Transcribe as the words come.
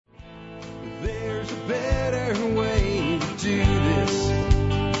a better way to do this.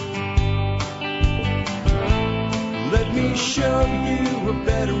 Let me show you a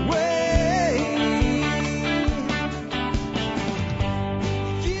better way.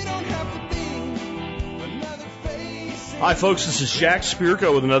 You don't have to be another face. Hi, folks. This is Jack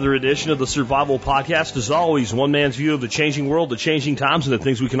Spirko with another edition of the Survival Podcast. As always, one man's view of the changing world, the changing times, and the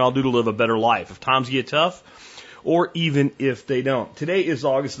things we can all do to live a better life if times get tough or even if they don't. Today is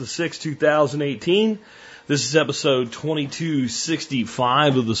August the 6th, 2018. This is episode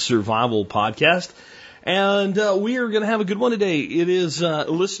 2265 of the Survival Podcast. And we are going to have a good one today. It is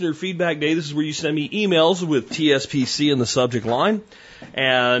listener feedback day. This is where you send me emails with TSPC in the subject line.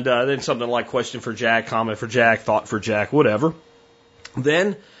 And then something like question for Jack, comment for Jack, thought for Jack, whatever.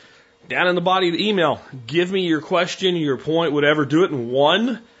 Then, down in the body of the email, give me your question, your point, whatever. Do it in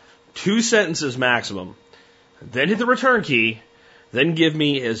 1-2 sentences maximum. Then hit the return key. Then give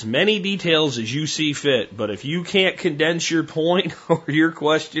me as many details as you see fit. But if you can't condense your point or your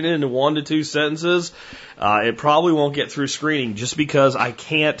question into 1 to 2 sentences, it probably won't get through screening just because I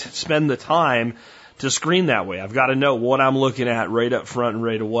can't spend the time to screen that way. I've got to know what I'm looking at right up front and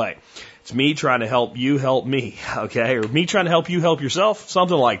right away. It's me trying to help you help me, okay? Or me trying to help you help yourself,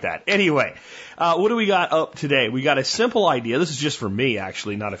 something like that. Anyway, what do we got up today? We got a simple idea. This is just for me,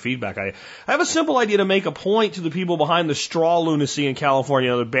 actually, not a feedback idea. I have a simple idea to make a point to the people behind the straw lunacy in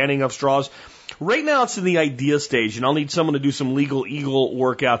California. They're banning up straws. Right now, it's in the idea stage, and I'll need someone to do some legal eagle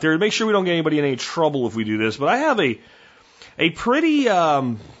work out there to make sure we don't get anybody in any trouble if we do this. But I have a pretty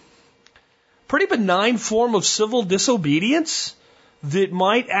benign form of civil disobedience that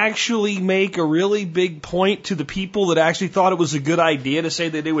might actually make a really big point to the people that actually thought it was a good idea to say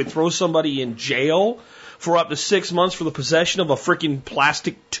that they would throw somebody in jail for up to 6 months for the possession of a freaking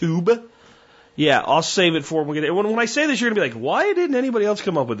plastic tube. Yeah, I'll save it for when we get it. When I say this, you're going to be like, why didn't anybody else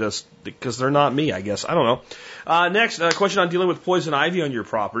come up with this? Because they're not me, I guess. I don't know. Next, question on dealing with poison ivy on your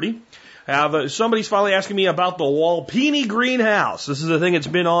property. Somebody's finally asking me about the Walpini greenhouse. This is a thing that's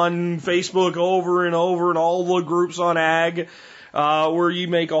been on Facebook over and over and all the groups on ag. Where you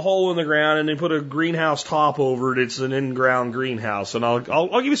make a hole in the ground and then put a greenhouse top over it. It's an in-ground greenhouse, and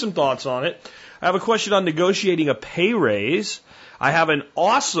I'll give you some thoughts on it. I have a question on negotiating a pay raise. I have an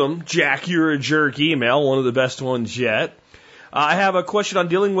awesome Jack, you're a jerk email, one of the best ones yet. I have a question on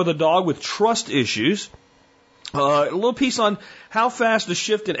dealing with a dog with trust issues. A little piece on how fast the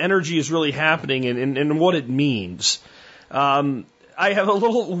shift in energy is really happening and what it means. I have a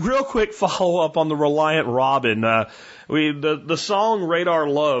little real quick follow-up on the Reliant Robin. The song Radar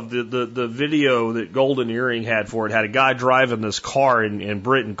Love, the video that Golden Earring had for it, had a guy driving this car in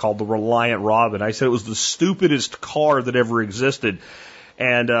Britain called the Reliant Robin. I said it was the stupidest car that ever existed.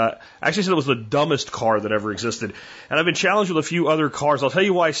 And actually said it was the dumbest car that ever existed. And I've been challenged with a few other cars. I'll tell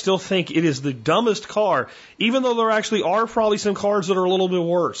you why I still think it is the dumbest car, even though there actually are probably some cars that are a little bit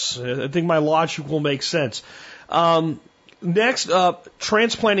worse. I think my logic will make sense. Next up,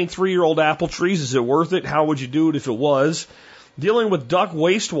 transplanting 3-year-old apple trees. Is it worth it? How would you do it if it was? Dealing with duck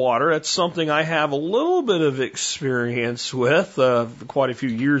wastewater. That's something I have a little bit of experience with, quite a few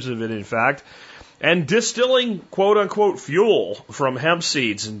years of it, in fact. And distilling, quote unquote, fuel from hemp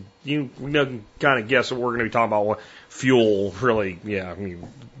seeds. And you can kind of guess what we're going to be talking about. Fuel, really, yeah,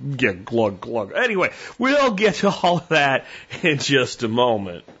 glug. Anyway, we'll get to all of that in just a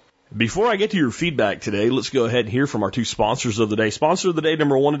moment. Before I get to your feedback today, let's go ahead and hear from our 2 sponsors of the day. Sponsor of the day,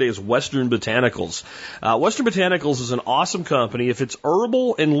 number 1 today, is Western Botanicals. Western Botanicals is an awesome company. If it's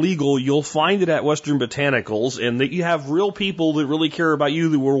herbal and legal, you'll find it at Western Botanicals, and that you have real people that really care about you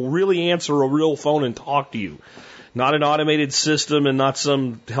that will really answer a real phone and talk to you. Not an automated system and not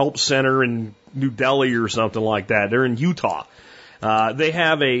some help center in New Delhi or something like that. They're in Utah. They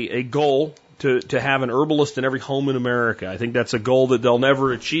have a goal to have an herbalist in every home in America. I think that's a goal that they'll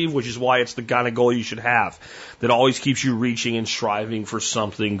never achieve, which is why it's the kind of goal you should have that always keeps you reaching and striving for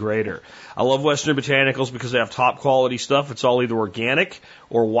something greater. I love Western Botanicals because they have top quality stuff. It's all either organic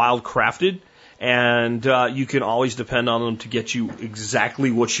or wild crafted, and you can always depend on them to get you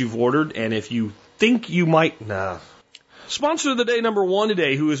exactly what you've ordered. And if you think you might, Sponsor of the day, number 1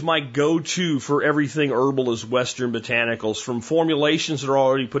 today, who is my go-to for everything herbal, is Western Botanicals. From formulations that are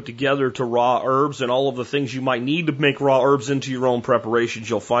already put together to raw herbs and all of the things you might need to make raw herbs into your own preparations,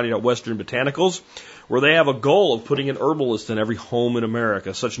 you'll find it at Western Botanicals, where they have a goal of putting an herbalist in every home in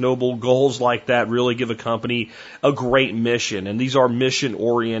America. Such noble goals like that really give a company a great mission. And these are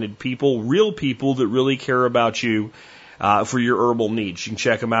mission-oriented people, real people that really care about you for your herbal needs. You can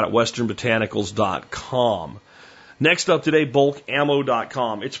check them out at westernbotanicals.com. Next up today,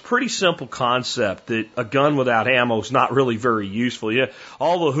 bulkammo.com. It's a pretty simple concept that a gun without ammo is not really very useful. Yeah,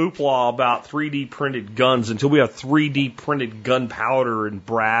 all the hoopla about 3D printed guns until we have 3D printed gunpowder and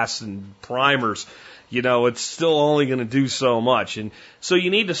brass and primers. You know, it's still only going to do so much. And so you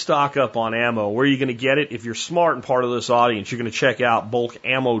need to stock up on ammo. Where are you going to get it? If you're smart and part of this audience, you're going to check out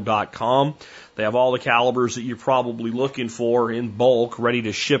bulkammo.com. They have all the calibers that you're probably looking for in bulk, ready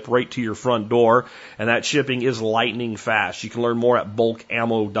to ship right to your front door. And that shipping is lightning fast. You can learn more at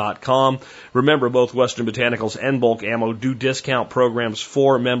bulkammo.com. Remember, both Western Botanicals and Bulk Ammo do discount programs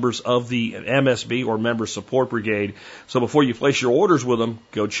for members of the MSB or Member Support Brigade. So before you place your orders with them,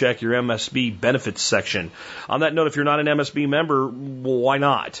 go check your MSB benefits section. On that note, if you're not an MSB member, well, why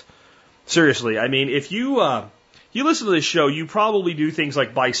not? Seriously, I mean, if you listen to this show, you probably do things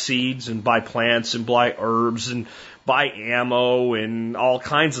like buy seeds and buy plants and buy herbs and buy ammo and all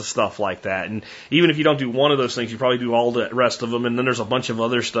kinds of stuff like that. And even if you don't do one of those things, you probably do all the rest of them. And then there's a bunch of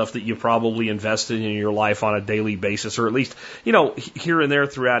other stuff that you probably invested in your life on a daily basis, or at least, you know, here and there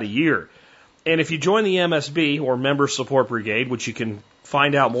throughout a year. And if you join the MSB or Member Support Brigade, which you can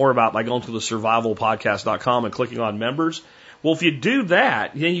find out more about by going to the survivalpodcast.com and clicking on members, well, if you do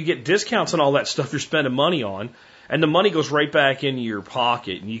that, then you get discounts on all that stuff you're spending money on. And the money goes right back into your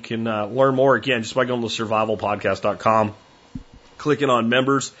pocket. And you can learn more, again, just by going to survivalpodcast.com, clicking on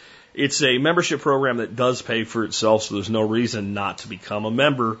members. It's a membership program that does pay for itself, so there's no reason not to become a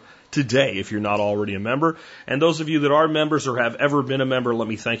member today if you're not already a member. And those of you that are members or have ever been a member, let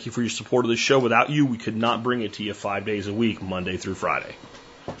me thank you for your support of the show. Without you, we could not bring it to you 5 days a week, Monday through Friday.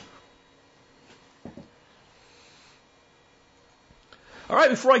 All right,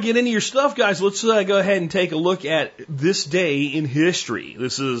 before I get into your stuff, guys, let's go ahead and take a look at this day in history.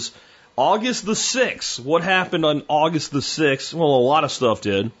 This is August the 6th. What happened on August the 6th? Well, a lot of stuff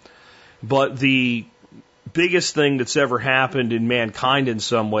did. But the biggest thing that's ever happened in mankind in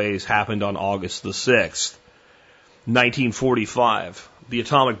some ways happened on August the 6th. 1945. The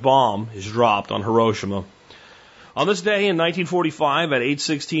atomic bomb is dropped on Hiroshima. On this day in 1945 at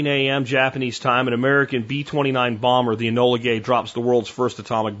 8:16 a.m. Japanese time, an American B-29 bomber, the Enola Gay, drops the world's first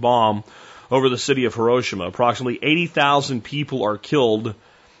atomic bomb over the city of Hiroshima. Approximately 80,000 people are killed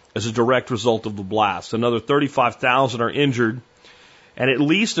as a direct result of the blast. Another 35,000 are injured, and at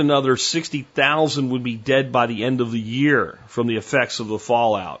least another 60,000 would be dead by the end of the year from the effects of the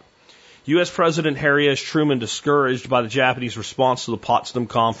fallout. U.S. President Harry S. Truman, discouraged by the Japanese response to the Potsdam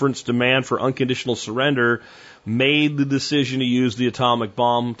Conference demand for unconditional surrender, made the decision to use the atomic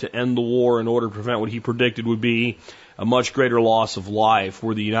bomb to end the war in order to prevent what he predicted would be a much greater loss of life,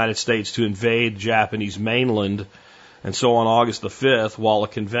 were the United States to invade the Japanese mainland. And so on August the 5th, while a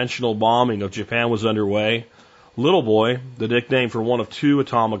conventional bombing of Japan was underway, Little Boy, the nickname for one of two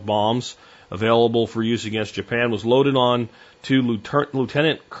atomic bombs available for use against Japan, was loaded on to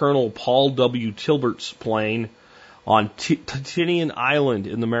Lieutenant Colonel Paul W. Tilbert's plane on Tinian Island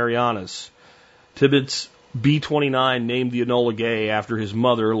in the Marianas. Tibbetts B-29, named the Enola Gay after his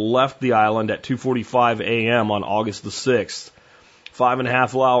mother, left the island at 2:45 a.m. on August the 6th.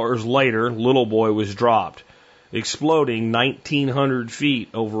 5.5 hours later, Little Boy was dropped, exploding 1,900 feet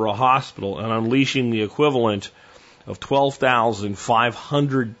over a hospital and unleashing the equivalent of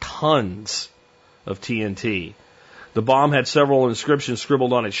 12,500 tons of TNT. The bomb had several inscriptions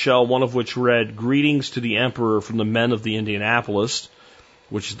scribbled on its shell, one of which read, "Greetings to the Emperor from the men of the Indianapolis,"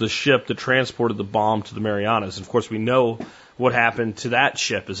 which is the ship that transported the bomb to the Marianas. And of course, we know what happened to that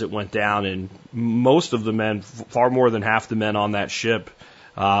ship as it went down, and most of the men, far more than half the men on that ship,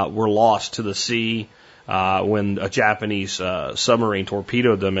 were lost to the sea when a Japanese submarine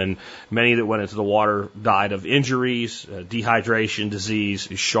torpedoed them, and many that went into the water died of injuries, dehydration, disease,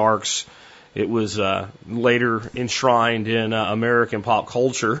 sharks. It was later enshrined in American pop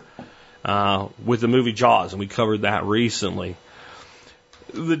culture with the movie Jaws, and we covered that recently.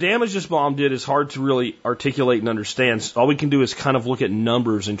 The damage this bomb did is hard to really articulate and understand. All we can do is kind of look at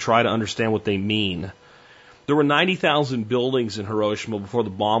numbers and try to understand what they mean. There were 90,000 buildings in Hiroshima before the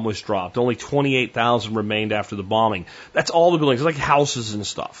bomb was dropped. Only 28,000 remained after the bombing. That's all the buildings, it's like houses and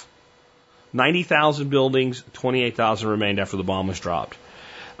stuff. 90,000 buildings, 28,000 remained after the bomb was dropped.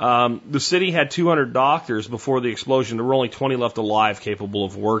 The city had 200 doctors before the explosion. There were only 20 left alive capable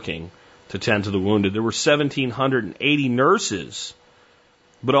of working to tend to the wounded. There were 1,780 nurses,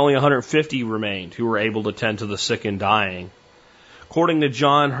 but only 150 remained who were able to tend to the sick and dying. According to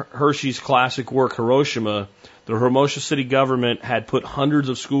John Hershey's classic work, Hiroshima, the Hiroshima city government had put hundreds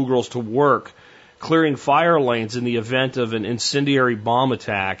of schoolgirls to work clearing fire lanes in the event of an incendiary bomb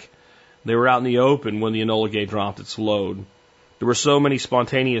attack. They were out in the open when the Enola Gay dropped its load. There were so many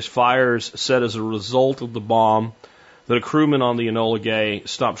spontaneous fires set as a result of the bomb But a crewman on the Enola Gay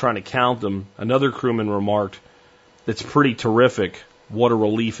stopped trying to count them. Another crewman remarked, "It's pretty terrific. What a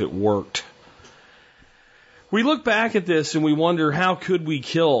relief it worked." We look back at this and we wonder, how could we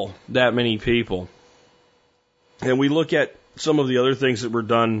kill that many people? And we look at some of the other things that were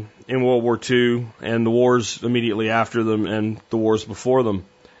done in World War II and the wars immediately after them and the wars before them.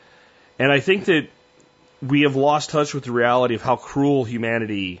 And I think that we have lost touch with the reality of how cruel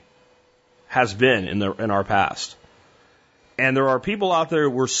humanity has been in our past. And there are people out there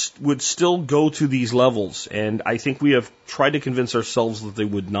who would still go to these levels, and I think we have tried to convince ourselves that they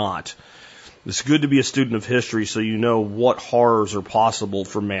would not. It's good to be a student of history so you know what horrors are possible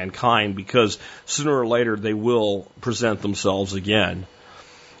for mankind, because sooner or later they will present themselves again.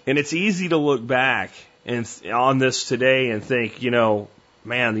 And it's easy to look back on this today and think,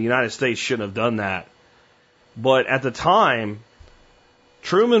 man, the United States shouldn't have done that. But at the time,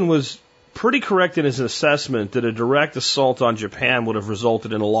 Truman was pretty correct in his assessment that a direct assault on Japan would have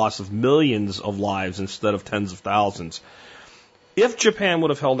resulted in a loss of millions of lives instead of tens of thousands. If Japan would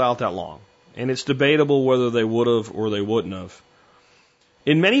have held out that long, and it's debatable whether they would have or they wouldn't have,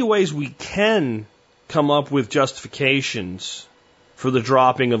 in many ways we can come up with justifications for the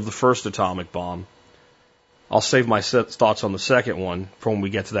dropping of the first atomic bomb. I'll save my thoughts on the second one for when we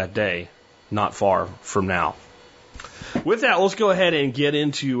get to that day, not far from now. With that, let's go ahead and get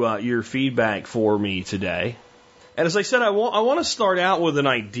into your feedback for me today. And as I said, I want to start out with an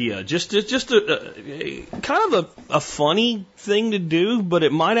idea, just a kind of a funny thing to do, but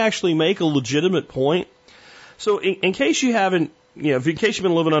it might actually make a legitimate point. So, in case you haven't, in case you've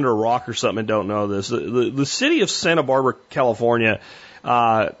been living under a rock or something and don't know this, the city of Santa Barbara, California,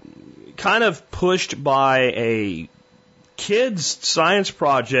 kind of pushed by a kids' science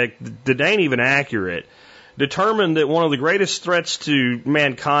project that ain't even accurate, determined that one of the greatest threats to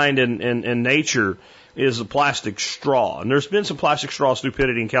mankind and nature is a plastic straw. And there's been some plastic straw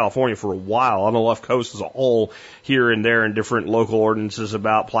stupidity in California for a while, on the left coast as a whole, here and there in different local ordinances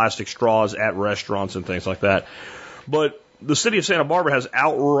about plastic straws at restaurants and things like that. But the city of Santa Barbara has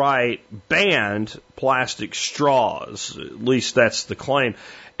outright banned plastic straws. At least that's the claim.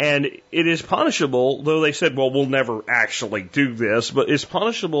 And it is punishable, though they said, well, we'll never actually do this, but it's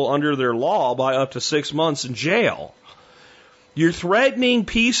punishable under their law by up to 6 months in jail. You're threatening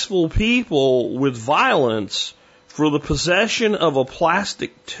peaceful people with violence for the possession of a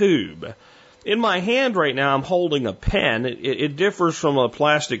plastic tube. In my hand right now, I'm holding a pen. It differs from a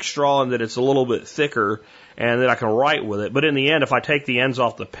plastic straw in that it's a little bit thicker and that I can write with it. But in the end, if I take the ends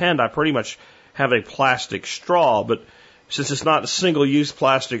off the pen, I pretty much have a plastic straw. But since it's not a single-use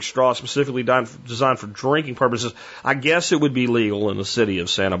plastic straw specifically designed for drinking purposes, I guess it would be legal in the city of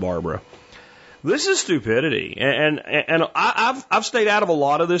Santa Barbara. This is stupidity, and I've stayed out of a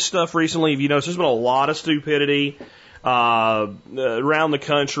lot of this stuff recently. If you notice, there's been a lot of stupidity around the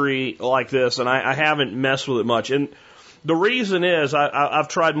country like this, and I haven't messed with it much. And the reason is I've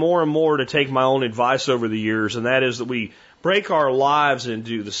tried more and more to take my own advice over the years, and that is that we break our lives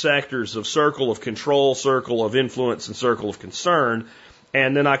into the sectors of circle of control, circle of influence, and circle of concern.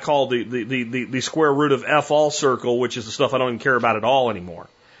 And then I call the square root of F all circle, which is the stuff I don't even care about at all anymore.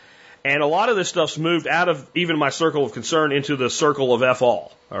 And a lot of this stuff's moved out of even my circle of concern into the circle of F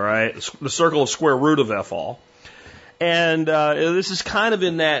all right? The circle of square root of F all. And this is kind of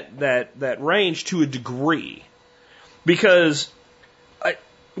in that range to a degree. Because I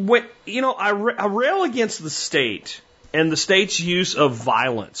rail against the state and the state's use of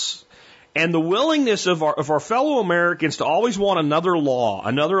violence and the willingness of our fellow Americans to always want another law,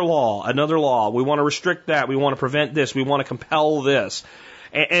 another law, another law. We want to restrict that. We want to prevent this. We want to compel this.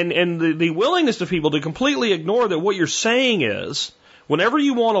 And the willingness of people to completely ignore that what you're saying is, whenever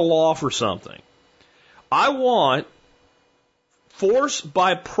you want a law for something, I want force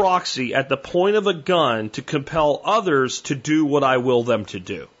by proxy at the point of a gun to compel others to do what I will them to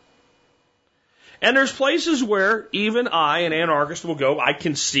do. And there's places where even I, an anarchist, will go, I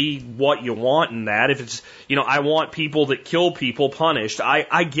can see what you want in that. If it's, I want people that kill people punished,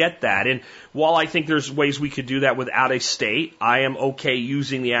 I get that. And while I think there's ways we could do that without a state, I am okay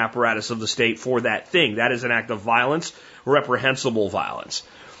using the apparatus of the state for that thing. That is an act of violence, reprehensible violence.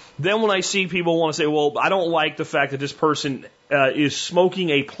 Then when I see people want to say, well, I don't like the fact that this person is smoking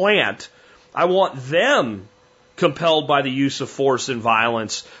a plant, I want them compelled by the use of force and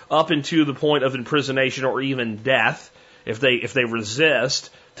violence up into the point of imprisonation or even death, if they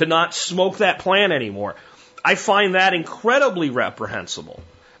resist, to not smoke that plant anymore. I find that incredibly reprehensible.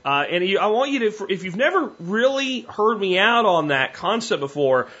 And I want you to, if you've never really heard me out on that concept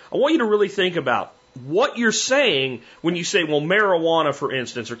before, I want you to really think about what you're saying when you say, well, marijuana, for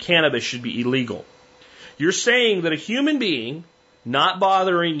instance, or cannabis should be illegal. You're saying that a human being, not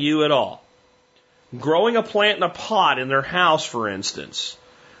bothering you at all, growing a plant in a pot in their house, for instance,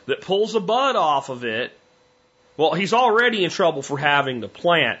 that pulls a bud off of it, well, he's already in trouble for having the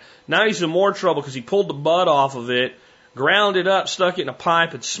plant. Now he's in more trouble because he pulled the bud off of it, ground it up, stuck it in a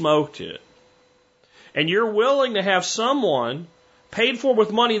pipe, and smoked it. And you're willing to have someone paid for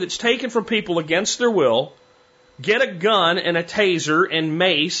with money that's taken from people against their will, get a gun and a taser and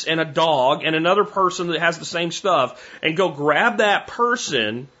mace and a dog and another person that has the same stuff, and go grab that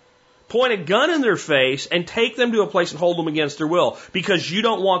person, point a gun in their face, and take them to a place and hold them against their will because you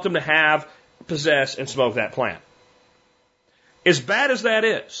don't want them to have, possess, and smoke that plant. As bad as that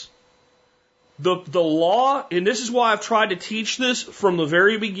is, the law, and this is why I've tried to teach this from the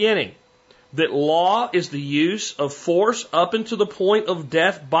very beginning, that law is the use of force up until the point of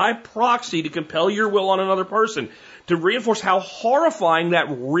death by proxy to compel your will on another person, to reinforce how horrifying that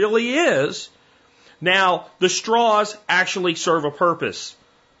really is. Now, the straws actually serve a purpose.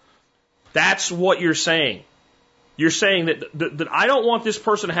 That's what you're saying. You're saying that I don't want this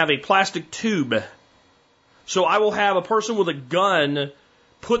person to have a plastic tube, so I will have a person with a gun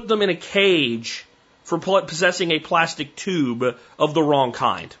put them in a cage for possessing a plastic tube of the wrong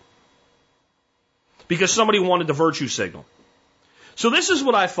kind, because somebody wanted the virtue signal. So this is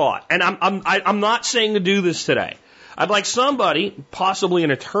what I thought, and I'm not saying to do this today. I'd like somebody, possibly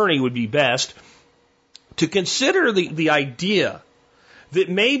an attorney would be best, to consider the idea that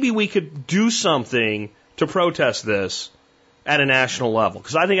maybe we could do something to protest this at a national level.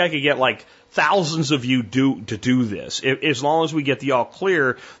 Because I think I could get like thousands of you to do this, as long as we get the all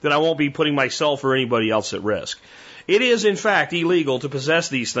clear that I won't be putting myself or anybody else at risk. It is, in fact, illegal to possess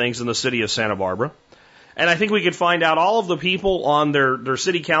these things in the city of Santa Barbara. And I think we could find out all of the people on their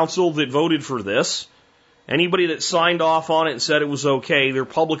city council that voted for this. Anybody that signed off on it and said it was okay, they're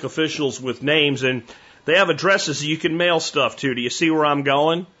public officials with names, and they have addresses that you can mail stuff to. Do you see where I'm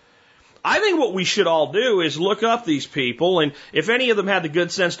going? I think what we should all do is look up these people, and if any of them had the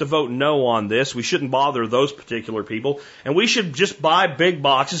good sense to vote no on this, we shouldn't bother those particular people, and we should just buy big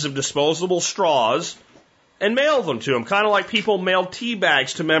boxes of disposable straws and mail them to them, kind of like people mailed tea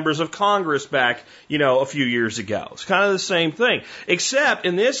bags to members of Congress back, a few years ago. It's kind of the same thing, except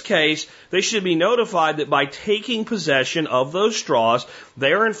in this case, they should be notified that by taking possession of those straws,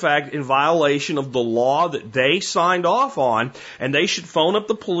 they are in fact in violation of the law that they signed off on, and they should phone up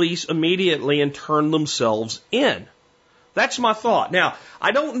the police immediately and turn themselves in. That's my thought. Now, I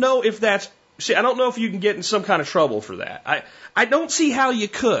don't know if you can get in some kind of trouble for that. I don't see how you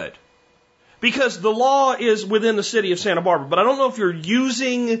could. Because the law is within the city of Santa Barbara, but I don't know if you're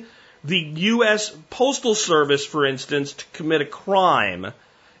using the U.S. Postal Service, for instance, to commit a crime,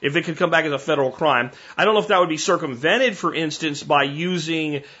 if it could come back as a federal crime. I don't know if that would be circumvented, for instance, by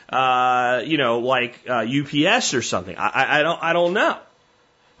using, UPS or something. I don't know.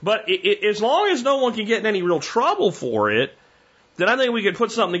 But as long as no one can get in any real trouble for it, then I think we could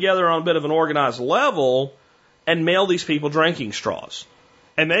put something together on a bit of an organized level and mail these people drinking straws.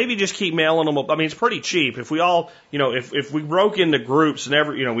 And maybe just keep mailing them. I mean, it's pretty cheap. If we all, if we broke into groups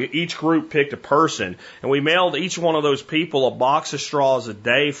and each group picked a person and we mailed each one of those people a box of straws a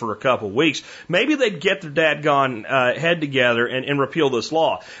day for a couple of weeks, maybe they'd get their dadgone head together and repeal this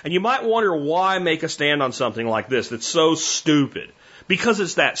law. And you might wonder why make a stand on something like this that's so stupid. Because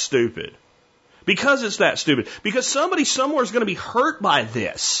it's that stupid. Because somebody somewhere is going to be hurt by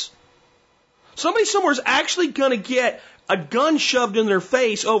this. Somebody somewhere is actually going to get a gun shoved in their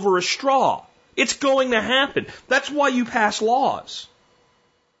face over a straw. It's going to happen. That's why you pass laws.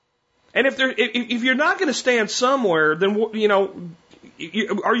 And if you're not going to stand somewhere, then are you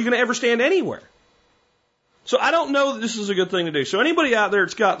going to ever stand anywhere? So I don't know that this is a good thing to do. So anybody out there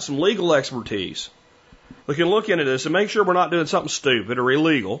that's got some legal expertise, we can look into this and make sure we're not doing something stupid or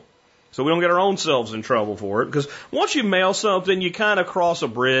illegal, so we don't get our own selves in trouble for it. Because once you mail something, you kind of cross a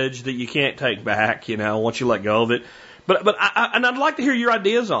bridge that you can't take back, once you let go of it. But I'd like to hear your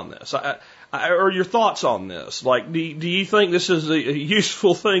ideas on this, or your thoughts on this. Like, do you think this is a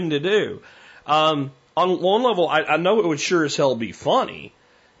useful thing to do? On one level, I know it would sure as hell be funny.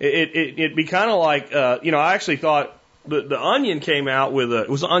 It'd be kind of like, I actually thought the Onion came out with it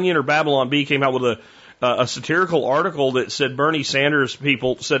was the Onion or Babylon Bee came out with a satirical article that said Bernie Sanders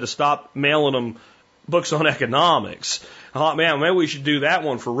people said to stop mailing them books on economics. I thought, man, maybe we should do that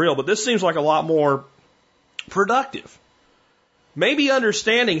one for real. But this seems like a lot more productive. Maybe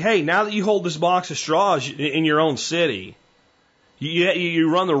understanding, hey, now that you hold this box of straws in your own city,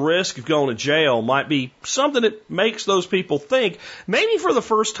 You run the risk of going to jail might be something that makes those people think, maybe for the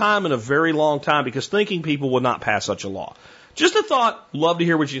first time in a very long time, because thinking people would not pass such a law. Just a thought. Love to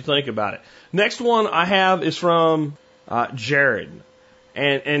hear what you think about it. Next one I have is from Jared.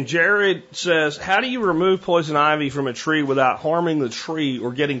 And Jared says, how do you remove poison ivy from a tree without harming the tree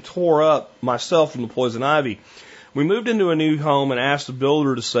or getting tore up myself from the poison ivy? We moved into a new home and asked the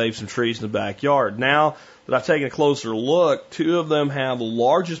builder to save some trees in the backyard. Now that I've taken a closer look, 2 of them have the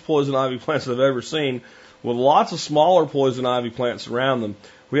largest poison ivy plants I've ever seen, with lots of smaller poison ivy plants around them.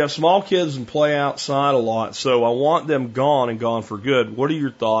 We have small kids and play outside a lot, so I want them gone and gone for good. What are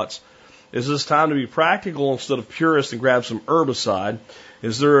your thoughts? Is this time to be practical instead of purist and grab some herbicide?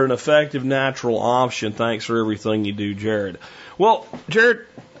 Is there an effective natural option? Thanks for everything you do, Jared. Well, Jared,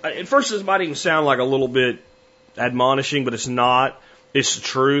 at first this might even sound like a little bit admonishing, but it's not. It's the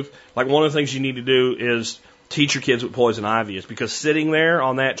truth. Like, one of the things you need to do is teach your kids what poison ivy is, because sitting there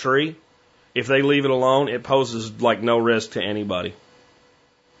on that tree, if they leave it alone, it poses like no risk to anybody.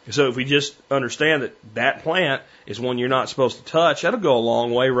 So if we just understand that that plant is one you're not supposed to touch, that'll go a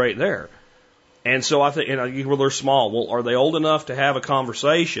long way right there. And so I think, well, they're small. Well, are they old enough to have a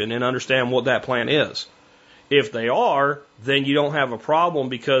conversation and understand what that plant is? If they are, then you don't have a problem,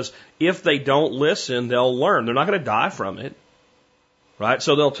 because if they don't listen, they'll learn. They're not going to die from it, right?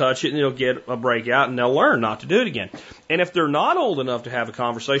 So they'll touch it and they'll get a breakout and they'll learn not to do it again. And if they're not old enough to have a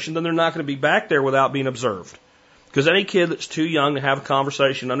conversation, then they're not going to be back there without being observed. Because any kid that's too young to have a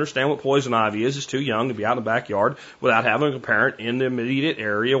conversation, understand what poison ivy is too young to be out in the backyard without having a parent in the immediate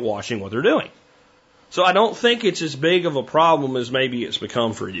area watching what they're doing. So I don't think it's as big of a problem as maybe it's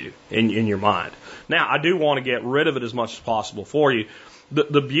become for you in your mind. Now, I do want to get rid of it as much as possible for you.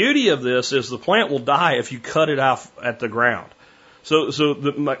 The beauty of this is the plant will die if you cut it off at the ground. So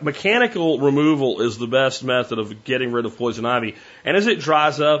the mechanical removal is the best method of getting rid of poison ivy. And as it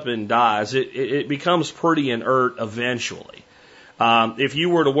dries up and dies, it becomes pretty inert eventually. If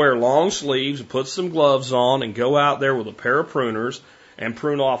you were to wear long sleeves and put some gloves on and go out there with a pair of pruners and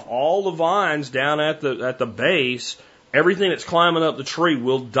prune off all the vines down at the base, everything that's climbing up the tree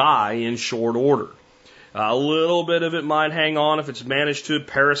will die in short order. A little bit of it might hang on if it's managed to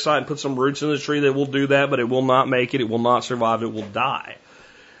parasite and put some roots in the tree. They will do that, but it will not make it. It will not survive. It will die.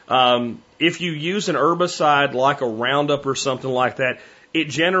 If you use an herbicide like a Roundup or something like that, it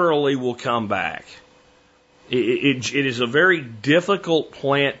generally will come back. It is a very difficult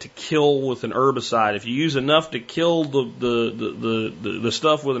plant to kill with an herbicide. If you use enough to kill the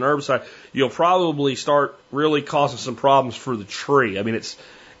stuff with an herbicide, you'll probably start really causing some problems for the tree. I mean,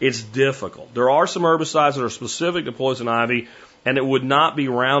 it's difficult. There are some herbicides that are specific to poison ivy, and it would not be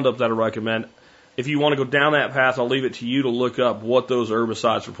Roundup that I recommend. If you want to go down that path, I'll leave it to you to look up what those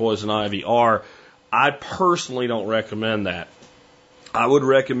herbicides for poison ivy are. I personally don't recommend that. I would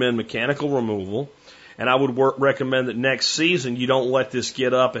recommend mechanical removal. And I would recommend that next season you don't let this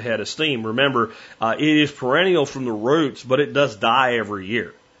get up ahead of steam. Remember, it is perennial from the roots, but it does die every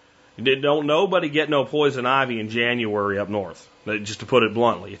year. Don't nobody get no poison ivy in January up north, just to put it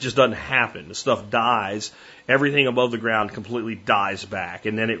bluntly. It just doesn't happen. The stuff dies. Everything above the ground completely dies back,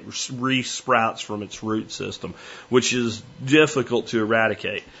 and then it re-sprouts from its root system, which is difficult to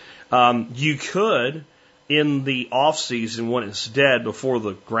eradicate. You could, in the off season when it's dead, before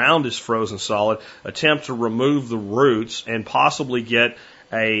the ground is frozen solid, attempt to remove the roots and possibly get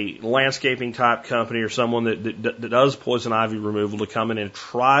a landscaping type company or someone that does poison ivy removal to come in and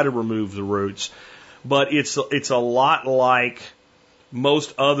try to remove the roots. But it's a lot like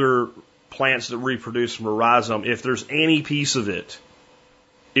most other plants that reproduce from a rhizome. If there's any piece of it,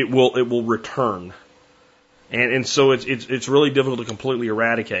 it will return. And so it's really difficult to completely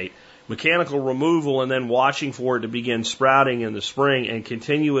eradicate. Mechanical removal and then watching for it to begin sprouting in the spring and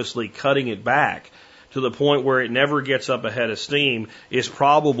continuously cutting it back to the point where it never gets up ahead of steam is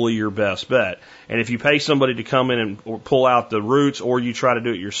probably your best bet. And if you pay somebody to come in and pull out the roots, or you try to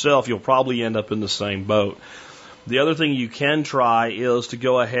do it yourself, you'll probably end up in the same boat. The other thing you can try is to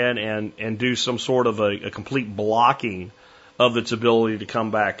go ahead and do some sort of a complete blocking of its ability to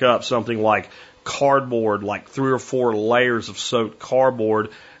come back up. Something like cardboard, like 3 or 4 layers of soaked cardboard,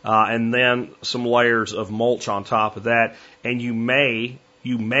 and then some layers of mulch on top of that, and you may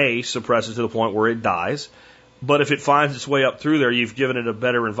suppress it to the point where it dies. But if it finds its way up through there, you've given it a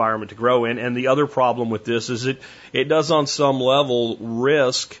better environment to grow in. And the other problem with this is it does on some level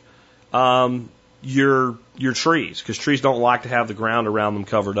risk your trees, because trees don't like to have the ground around them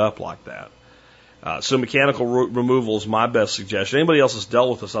covered up like that. So mechanical removal is my best suggestion. Anybody else has dealt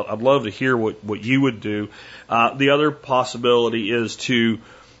with this, I'd love to hear what you would do. The other possibility is to,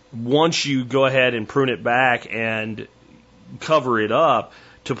 once you go ahead and prune it back and cover it up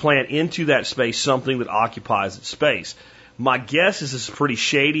to plant into that space something that occupies its space. My guess is it's a pretty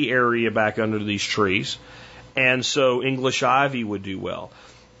shady area back under these trees, and so English ivy would do well.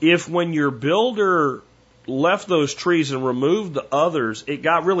 If when your builder left those trees and removed the others, it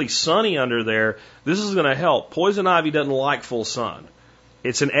got really sunny under there, this is going to help. Poison ivy doesn't like full sun.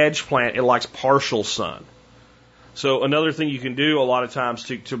 It's an edge plant. It likes partial sun. So another thing you can do a lot of times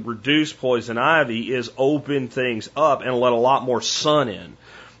to reduce poison ivy is open things up and let a lot more sun in.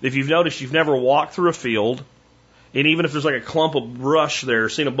 If you've noticed, you've never walked through a field, and even if there's like a clump of brush there,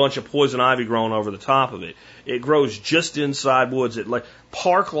 seen a bunch of poison ivy growing over the top of it. It grows just inside woods.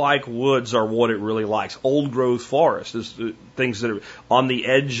 Park-like woods are what it really likes. Old growth forest is things that are on the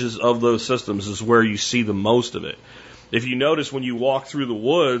edges of those systems is where you see the most of it. If you notice when you walk through the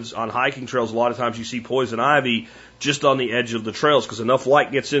woods on hiking trails, a lot of times you see poison ivy just on the edge of the trails because enough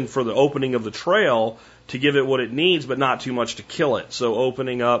light gets in for the opening of the trail to give it what it needs, but not too much to kill it. So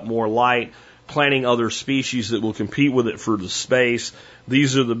opening up more light, planting other species that will compete with it for the space.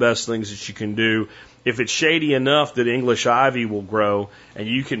 These are the best things that you can do. If it's shady enough that English ivy will grow and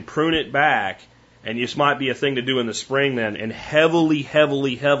you can prune it back, and this might be a thing to do in the spring then, and heavily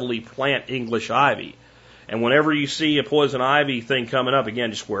plant English ivy. And whenever you see a poison ivy thing coming up,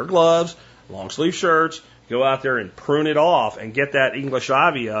 again, just wear gloves, long sleeve shirts, go out there and prune it off and get that English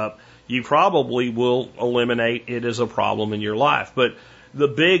ivy up. You probably will eliminate it as a problem in your life. But the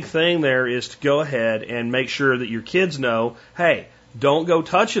big thing there is to go ahead and make sure that your kids know, hey, don't go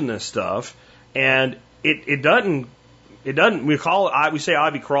touching this stuff. And it doesn't, we say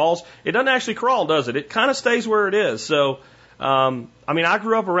ivy crawls. It doesn't actually crawl, does it? It kind of stays where it is. So, I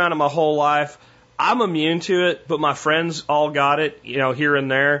grew up around it my whole life. I'm immune to it, but my friends all got it, here and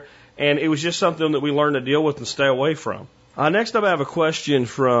there. And it was just something that we learned to deal with and stay away from. Next up, I have a question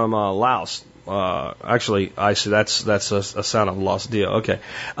from Laos. Actually, I see that's a sound of lost deal. Okay.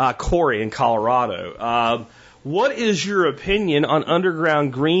 Corey in Colorado. What is your opinion on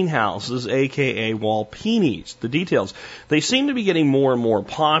underground greenhouses, aka Walpinis? The details. They seem to be getting more and more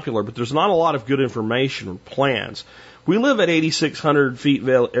popular, but there's not a lot of good information or plans. We live at 8,600 feet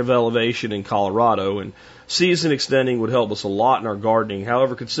of elevation in Colorado, and season extending would help us a lot in our gardening.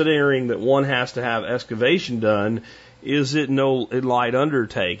 However, considering that one has to have excavation done, is it no light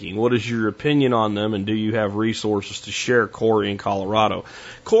undertaking? What is your opinion on them, and do you have resources to share? Corey in Colorado.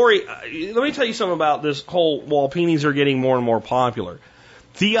 Corey, let me tell you something about this whole Walpinis are getting more and more popular.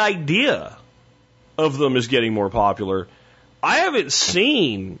 The idea of them is getting more popular. I haven't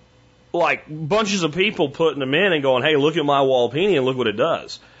seen like bunches of people putting them in and going, hey, look at my Walpini and look what it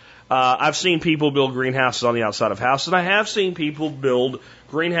does. I've seen people build greenhouses on the outside of houses, and I have seen people build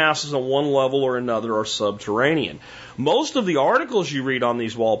greenhouses on one level or another or subterranean. Most of the articles you read on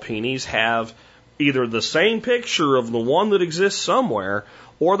these Walpinis have either the same picture of the one that exists somewhere,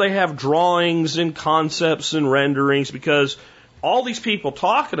 or they have drawings and concepts and renderings, because all these people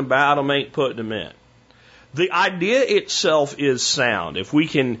talking about them ain't putting them in. The idea itself is sound. If we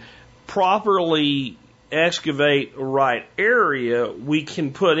can properly excavate the right area, we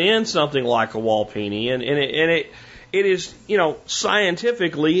can put in something like a Walpini, and it is,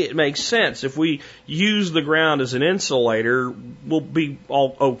 scientifically it makes sense. If we use the ground as an insulator, we'll be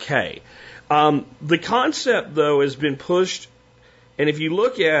all okay. The concept, though, has been pushed, and if you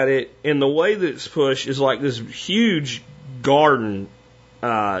look at it, in the way that it's pushed is like this huge garden,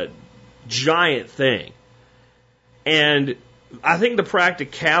 giant thing. And I think the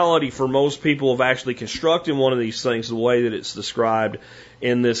practicality for most people of actually constructing one of these things the way that it's described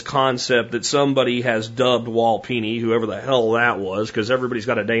in this concept that somebody has dubbed Walpini, whoever the hell that was, because everybody's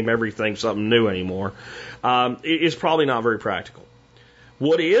got to name everything something new anymore, is probably not very practical.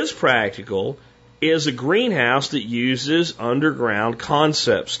 What is practical is a greenhouse that uses underground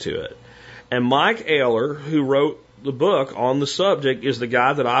concepts to it. And Mike Ayler, who wrote the book on the subject, is the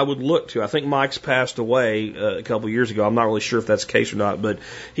guy that I would look to. I think Mike's passed away a couple of years ago. I'm not really sure if that's the case or not, but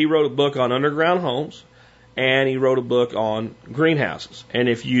he wrote a book on underground homes, and he wrote a book on greenhouses. And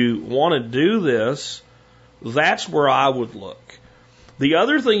if you want to do this, that's where I would look. The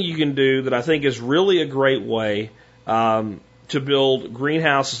other thing you can do that I think is really a great way to build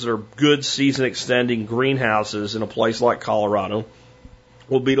greenhouses that are good season extending greenhouses in a place like Colorado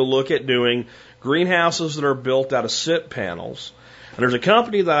will be to look at doing greenhouses that are built out of SIP panels. And there's a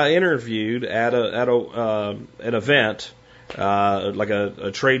company that I interviewed at an event, like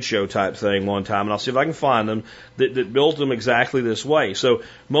a trade show type thing one time, and I'll see if I can find them, that built them exactly this way. So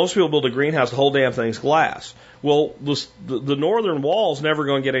most people build a greenhouse, the whole damn thing's glass. Well, the northern wall's never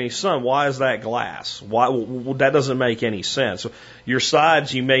going to get any sun. Why is that glass? Well, that doesn't make any sense. Your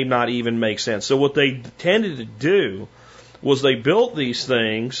sides, you may not even make sense. So what they tended to do was they built these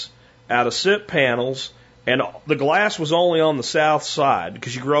things out of SIP panels, and the glass was only on the south side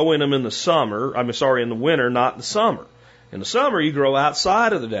because you grow in them in the summer. In the winter, not in the summer. In the summer, you grow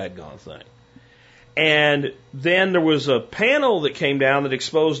outside of the dadgone thing. And then there was a panel that came down that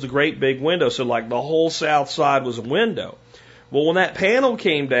exposed the great big window, so like the whole south side was a window. Well, when that panel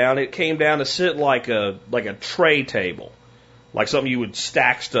came down, it came down to sit like a tray table, like something you would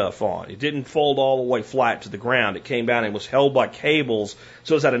stack stuff on. It didn't fold all the way flat to the ground. It came down and was held by cables,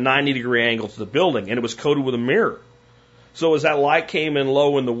 so it was at a 90-degree angle to the building, and it was coated with a mirror. So as that light came in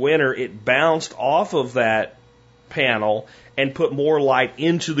low in the winter, it bounced off of that panel and put more light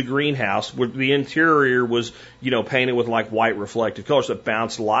into the greenhouse, where the interior was, painted with like white reflective colors that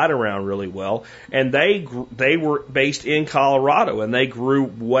bounced light around really well. And they were based in Colorado, and they grew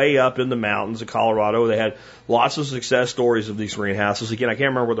way up in the mountains of Colorado. They had lots of success stories of these greenhouses. Again, I can't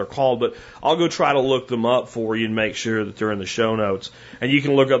remember what they're called, but I'll go try to look them up for you and make sure that they're in the show notes. And you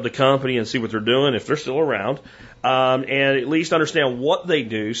can look up the company and see what they're doing if they're still around, and at least understand what they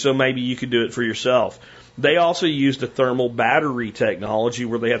do, so maybe you could do it for yourself. They also used a thermal battery technology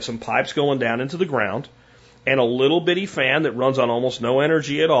where they had some pipes going down into the ground and a little bitty fan that runs on almost no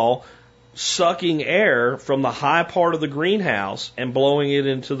energy at all, sucking air from the high part of the greenhouse and blowing it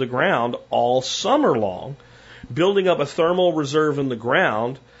into the ground all summer long, building up a thermal reserve in the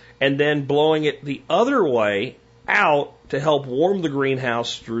ground, and then blowing it the other way out to help warm the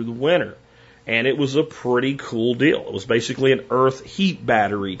greenhouse through the winter. And it was a pretty cool deal. It was basically an earth heat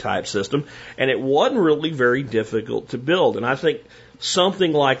battery type system, and it wasn't really very difficult to build. And I think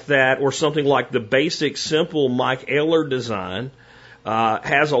something like that, or something like the basic, simple Mike Ayler design,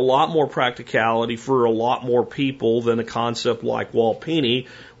 has a lot more practicality for a lot more people than a concept like Walpini,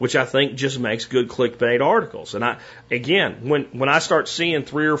 which I think just makes good clickbait articles. And when I start seeing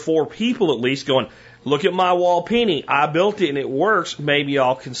 3 or 4 people at least going, look at my Walpini, I built it and it works, maybe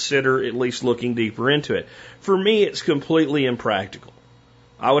I'll consider at least looking deeper into it. For me, it's completely impractical.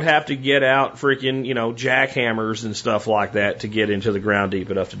 I would have to get out freaking, jackhammers and stuff like that to get into the ground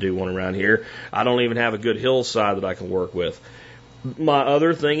deep enough to do one around here. I don't even have a good hillside that I can work with. My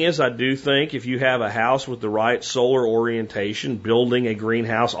other thing is, I do think if you have a house with the right solar orientation, building a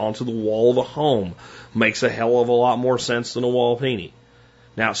greenhouse onto the wall of a home makes a hell of a lot more sense than a Walpini.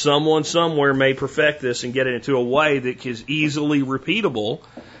 Now, someone somewhere may perfect this and get it into a way that is easily repeatable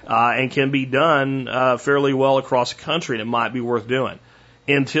and can be done fairly well across the country, and it might be worth doing.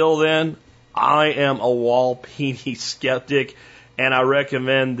 Until then, I am a Walpini skeptic, and I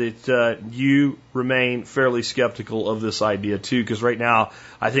recommend that you remain fairly skeptical of this idea too, because right now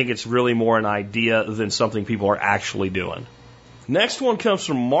I think it's really more an idea than something people are actually doing. Next one comes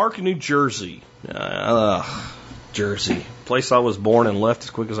from Mark, New Jersey. Jersey, place I was born and left as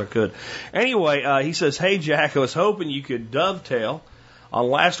quick as I could. Anyway, he says, "Hey Jack, I was hoping you could dovetail on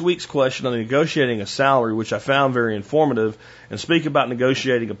last week's question on negotiating a salary, which I found very informative, and speak about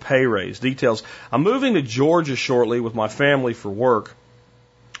negotiating a pay raise. Details: I'm moving to Georgia shortly with my family for work.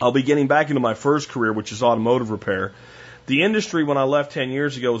 I'll be getting back into my first career, which is automotive repair. The industry when I left 10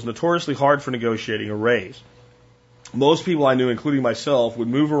 years ago was notoriously hard for negotiating a raise. Most people I knew, including myself, would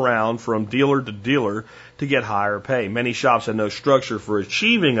move around from dealer to dealer to get higher pay. Many shops had no structure for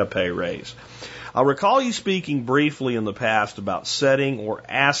achieving a pay raise. I recall you speaking briefly in the past about setting or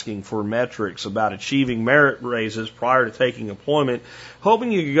asking for metrics about achieving merit raises prior to taking employment,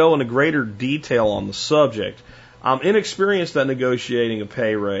 hoping you could go into greater detail on the subject. I'm inexperienced at negotiating a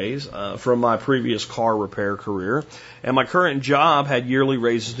pay raise from my previous car repair career, and my current job had yearly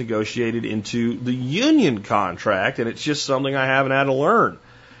raises negotiated into the union contract, and it's just something I haven't had to learn.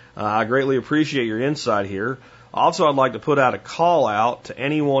 I greatly appreciate your insight here. Also, I'd like to put out a call out to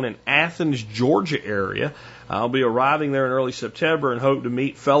anyone in Athens, Georgia area. I'll be arriving there in early September and hope to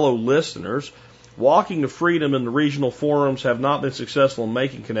meet fellow listeners. Walking to freedom in the regional forums have not been successful in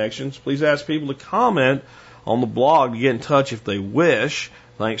making connections. Please ask people to comment on the blog to get in touch if they wish.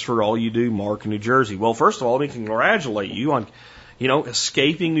 Thanks for all you do, Mark, in New Jersey." Well, first of all, let me congratulate you on,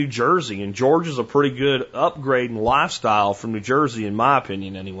 escaping New Jersey. And Georgia's a pretty good upgrade in lifestyle from New Jersey, in my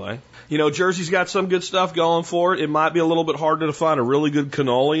opinion, anyway. Jersey's got some good stuff going for it. It might be a little bit harder to find a really good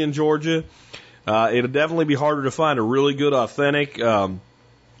cannoli in Georgia. It'll definitely be harder to find a really good, authentic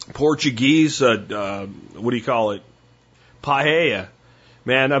Portuguese, paella.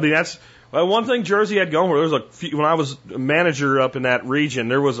 Man, that's one thing Jersey had going. There was when I was a manager up in that region,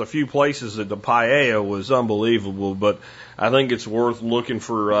 there was a few places that the paella was unbelievable. But I think it's worth looking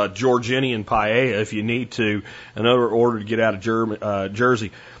for Georginian paella if you need to, in order to get out of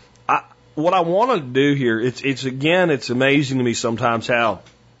Jersey. What I want to do here, it's amazing to me sometimes how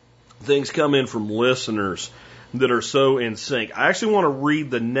things come in from listeners that are so in sync. I actually want to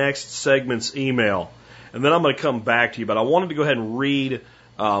read the next segment's email, and then I'm going to come back to you. But I wanted to go ahead and read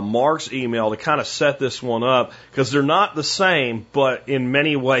Mark's email to kind of set this one up, because they're not the same, but in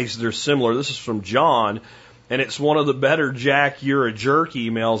many ways they're similar. This is from John, and it's one of the better Jack, you're a jerk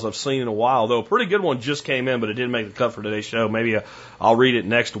emails I've seen in a while, though a pretty good one just came in, but it didn't make the cut for today's show. Maybe I'll read it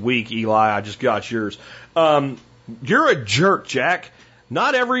next week, Eli. I just got yours. You're a jerk, Jack.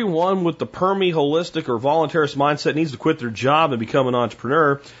 Not everyone with the permy, holistic, or voluntarist mindset needs to quit their job and become an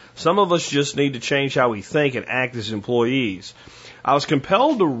entrepreneur. Some of us just need to change how we think and act as employees. I was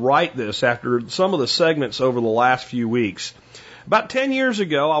compelled to write this after some of the segments over the last few weeks. About 10 years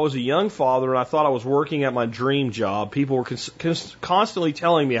ago, I was a young father, and I thought I was working at my dream job. People were constantly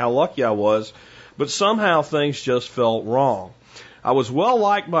telling me how lucky I was, but somehow things just felt wrong. I was well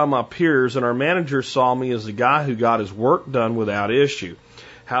liked by my peers, and our manager saw me as the guy who got his work done without issue.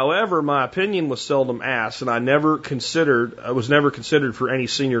 However, my opinion was seldom asked, and I was never considered for any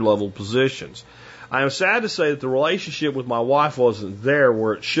senior level positions. I am sad to say that the relationship with my wife wasn't there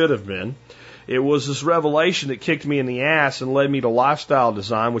where it should have been. It was this revelation that kicked me in the ass and led me to lifestyle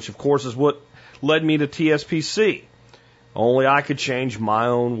design, which of course is what led me to TSPC. Only I could change my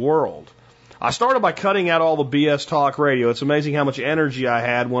own world. I started by cutting out all the BS talk radio. It's amazing how much energy I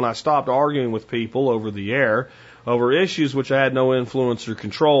had when I stopped arguing with people over the air, over issues which I had no influence or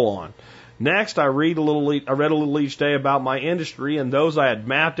control on. Next, I read a little each day about my industry and those I had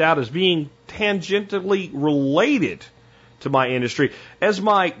mapped out as being tangentially related to my industry. As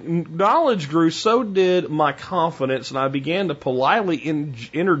my knowledge grew, so did my confidence, and I began to politely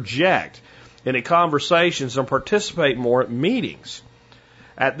interject into conversations and participate more at meetings.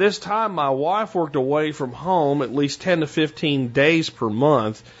 At this time, my wife worked away from home at least 10 to 15 days per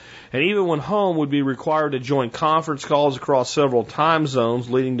month, and even when home would be required to join conference calls across several time zones,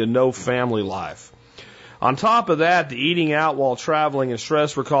 leading to no family life. On top of that, the eating out while traveling and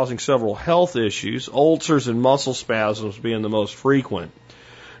stress were causing several health issues, ulcers and muscle spasms being the most frequent.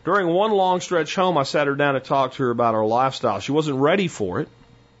 During one long stretch home, I sat her down to talk to her about our lifestyle. She wasn't ready for it,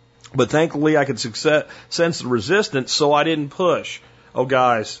 but thankfully I could sense the resistance, so I didn't push. Oh,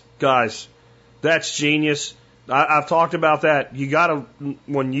 guys, that's genius. I've talked about that.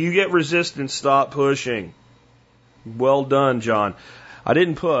 When you get resistance, stop pushing. Well done, John. I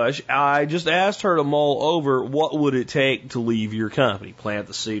didn't push. I just asked her to mull over what would it take to leave your company. Plant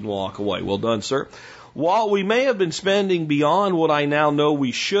the seed and walk away. Well done, sir. While we may have been spending beyond what I now know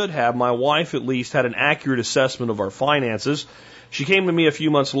we should have, my wife at least had an accurate assessment of our finances. She came to me a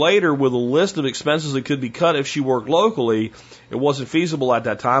few months later with a list of expenses that could be cut if she worked locally. It wasn't feasible at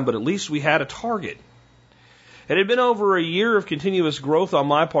that time, but at least we had a target. It had been over a year of continuous growth on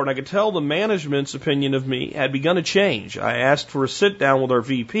my part, and I could tell the management's opinion of me had begun to change. I asked for a sit-down with our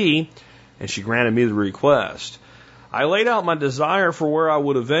VP, and she granted me the request. I laid out my desire for where I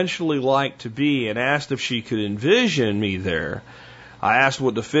would eventually like to be and asked if she could envision me there. I asked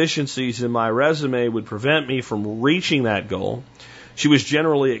what deficiencies in my resume would prevent me from reaching that goal. She was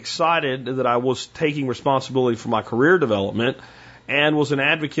generally excited that I was taking responsibility for my career development and was an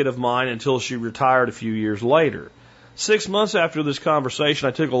advocate of mine until she retired a few years later. 6 months after this conversation,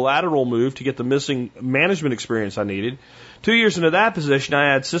 I took a lateral move to get the missing management experience I needed. 2 years into that position,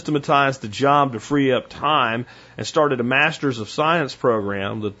 I had systematized the job to free up time and started a Master's of Science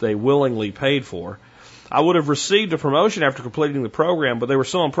program that they willingly paid for. I would have received a promotion after completing the program, but they were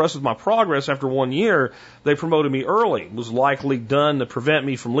so impressed with my progress after 1 year, they promoted me early. It was likely done to prevent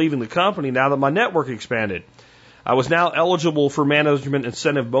me from leaving the company now that my network expanded. I was now eligible for management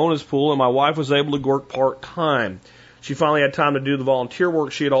incentive bonus pool, and my wife was able to work part-time. She finally had time to do the volunteer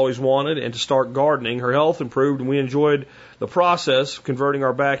work she had always wanted and to start gardening. Her health improved, and we enjoyed the process of converting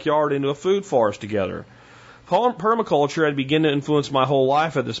our backyard into a food forest together. Permaculture had begun to influence my whole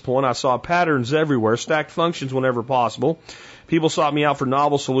life at this point. I saw patterns everywhere, stacked functions whenever possible. People sought me out for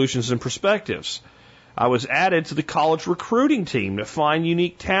novel solutions and perspectives. I was added to the college recruiting team to find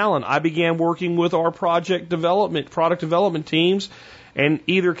unique talent. I began working with our product development teams, and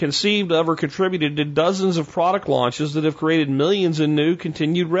either conceived of or contributed to dozens of product launches that have created millions in new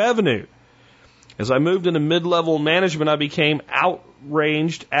continued revenue. As I moved into mid-level management, I became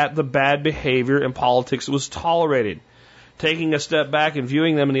outraged at the bad behavior and politics that was tolerated. Taking a step back and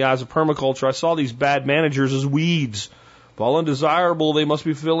viewing them in the eyes of permaculture, I saw these bad managers as weeds. While undesirable, they must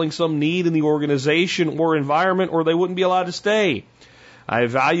be fulfilling some need in the organization or environment, or they wouldn't be allowed to stay. I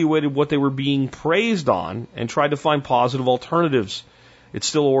evaluated what they were being praised on and tried to find positive alternatives. It's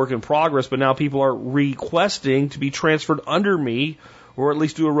still a work in progress, but now people are requesting to be transferred under me, or at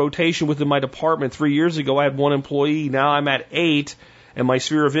least do a rotation within my department. 3 years ago, I had 1 employee. Now I'm at 8, and my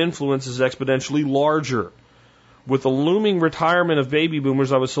sphere of influence is exponentially larger. With the looming retirement of baby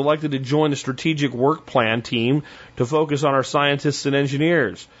boomers, I was selected to join the strategic work plan team to focus on our scientists and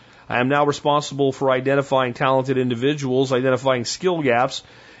engineers. I am now responsible for identifying talented individuals, identifying skill gaps,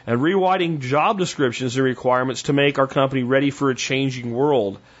 and rewriting job descriptions and requirements to make our company ready for a changing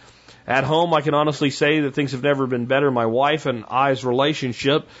world. At home, I can honestly say that things have never been better. My wife and I's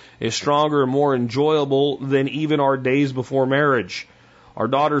relationship is stronger and more enjoyable than even our days before marriage. Our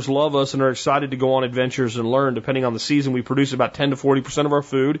daughters love us and are excited to go on adventures and learn. Depending on the season, we produce about 10 to 40% of our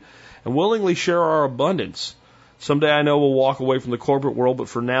food and willingly share our abundance. Someday I know we'll walk away from the corporate world, but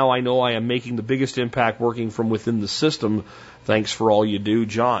for now I know I am making the biggest impact working from within the system. Thanks for all you do,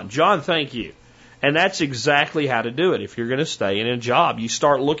 John. John, thank you. And that's exactly how to do it. If you're going to stay in a job, you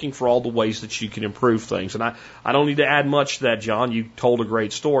start looking for all the ways that you can improve things. And I don't need to add much to that, John. You told a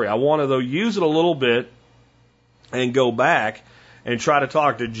great story. I want to, though, use it a little bit and go back and try to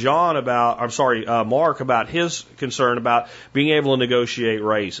talk to Mark about his concern about being able to negotiate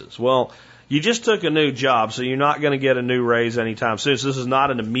raises. Well, you just took a new job, so you're not going to get a new raise anytime soon. So this is not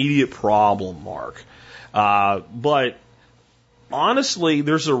an immediate problem, Mark. But honestly,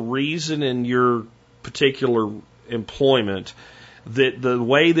 there's a reason in your particular employment that the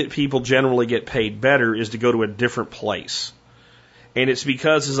way that people generally get paid better is to go to a different place. And it's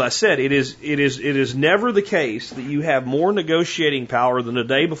because, as I said, it is never the case that you have more negotiating power than the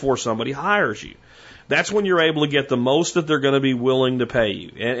day before somebody hires you. That's when you're able to get the most that they're going to be willing to pay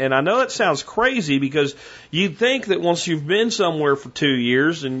you. And I know that sounds crazy because you'd think that once you've been somewhere for 2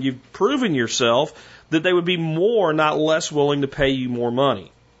 years and you've proven yourself, that they would be more, not less, willing to pay you more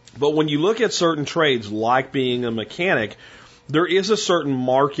money. But when you look at certain trades, like being a mechanic, there is a certain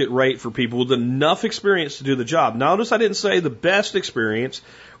market rate for people with enough experience to do the job. Notice I didn't say the best experience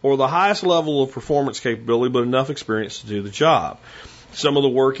or the highest level of performance capability, but enough experience to do the job. Some of the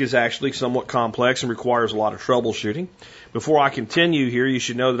work is actually somewhat complex and requires a lot of troubleshooting. Before I continue here, you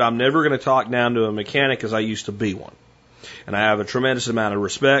should know that I'm never going to talk down to a mechanic as I used to be one. And I have a tremendous amount of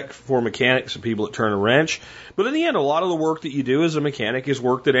respect for mechanics and people that turn a wrench. But in the end, a lot of the work that you do as a mechanic is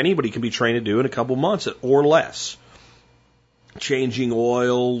work that anybody can be trained to do in a couple months or less. Changing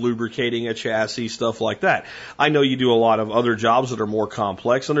oil, lubricating a chassis, stuff like that. I know you do a lot of other jobs that are more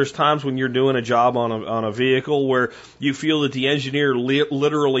complex, and there's times when you're doing a job on a vehicle where you feel that the engineer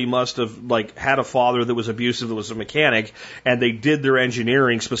literally must have had a father that was abusive, that was a mechanic, and they did their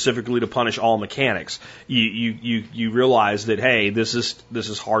engineering specifically to punish all mechanics. You realize that, hey, this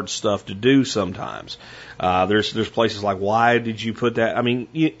is hard stuff to do sometimes. There's places like, why did you put that? I mean,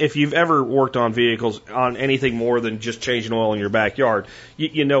 if you've ever worked on vehicles on anything more than just changing oil in your backyard,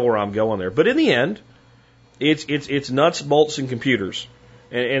 you know where I'm going there. But in the end, it's nuts, bolts, and computers,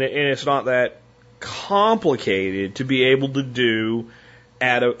 and it's not that complicated to be able to do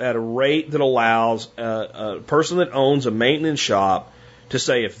at a rate that allows a person that owns a maintenance shop to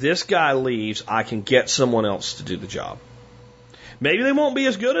say, if this guy leaves, I can get someone else to do the job. Maybe they won't be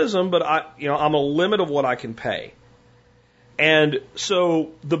as good as them, but I'm a limit of what I can pay. And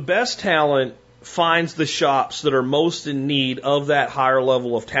so the best talent finds the shops that are most in need of that higher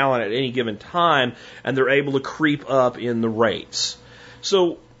level of talent at any given time, and they're able to creep up in the rates.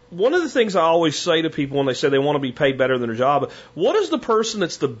 So one of the things I always say to people when they say they want to be paid better than their job, what does the person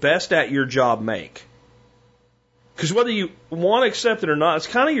that's the best at your job make? Because whether you want to accept it or not, it's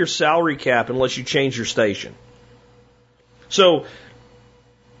kind of your salary cap unless you change your station. So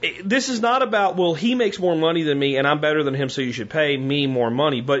this is not about, well, he makes more money than me and I'm better than him, so you should pay me more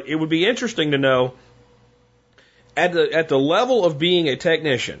money. But it would be interesting to know at the level of being a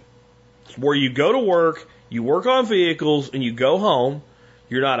technician, where you go to work, you work on vehicles, and you go home.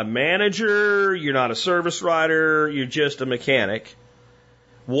 You're not a manager, you're not a service writer, you're just a mechanic.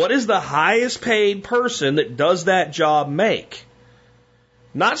 What is the highest paid person that does that job make?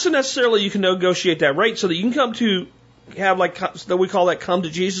 Not so necessarily you can negotiate that rate so that you can come to have that we call that come to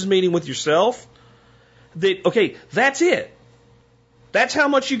Jesus meeting with yourself. That, okay, that's it. That's how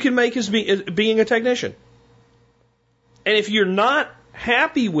much you can make as being a technician. And if you're not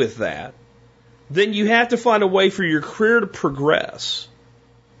happy with that, then you have to find a way for your career to progress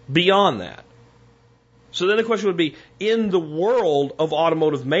beyond that. So then the question would be, in the world of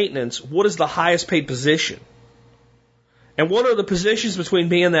automotive maintenance, what is the highest paid position? And what are the positions between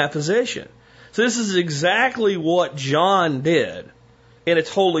me and that position? So this is exactly what John did in a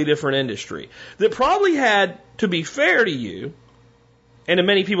totally different industry that probably had, to be fair to you, and to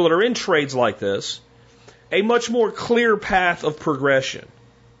many people that are in trades like this, a much more clear path of progression.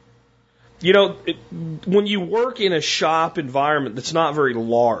 You know, when you work in a shop environment that's not very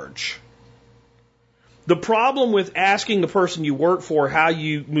large, The problem with asking the person you work for how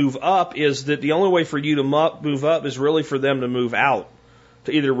you move up is that the only way for you to move up is really for them to move out,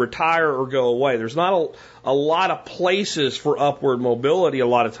 to either retire or go away. There's not a lot of places for upward mobility a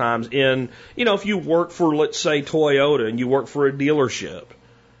lot of times if you work for, let's say, Toyota and you work for a dealership.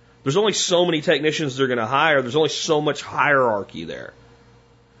 There's only so many technicians they're going to hire. There's only so much hierarchy there.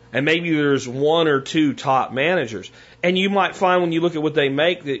 And maybe there's one or two top managers. And you might find when you look at what they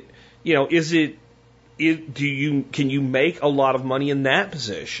make that, can you make a lot of money in that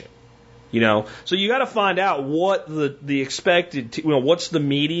position? So you got to find out what the expected, what's the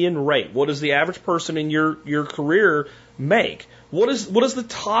median rate? What does the average person in your career make? What is the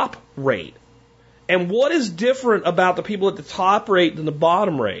top rate? And what is different about the people at the top rate than the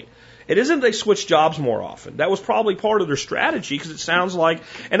bottom rate? It isn't they switch jobs more often. That was probably part of their strategy because it sounds like,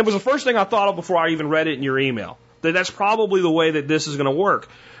 and it was the first thing I thought of before I even read it in your email, that's probably the way that this is going to work.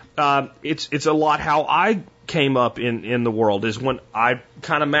 It's a lot how I came up in the world is when I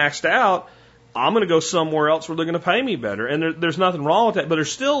kind of maxed out, I'm going to go somewhere else where they're going to pay me better. And there's nothing wrong with that, but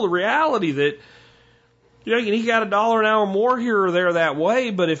there's still the reality that, you got $1 an hour more here or there that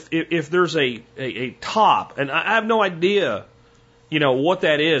way, but if there's a top, and I have no idea, what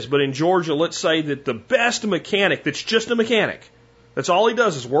that is, but in Georgia, let's say that the best mechanic that's just a mechanic, that's all he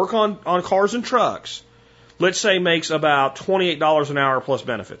does is work on cars and trucks, let's say makes about $28 an hour plus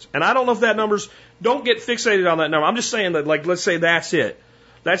benefits. And I don't know if that number's, don't get fixated on that number. I'm just saying that, let's say that's it.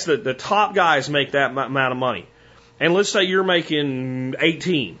 That's the top guys make that amount of money. And let's say you're making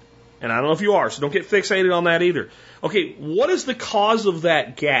 18. And I don't know if you are, so don't get fixated on that either. Okay, what is the cause of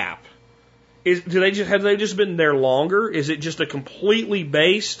that gap? Have they just been there longer? Is it just a completely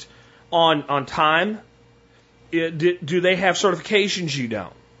based on time? Do they have certifications you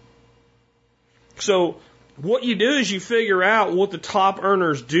don't? So what you do is you figure out what the top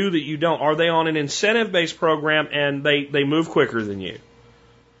earners do that you don't. Are they on an incentive-based program and they move quicker than you?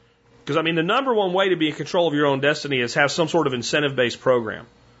 Because, the number one way to be in control of your own destiny is have some sort of incentive-based program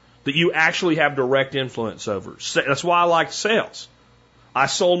that you actually have direct influence over. That's why I like sales. I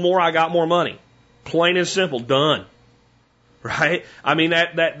sold more, I got more money. Plain and simple, done. Right?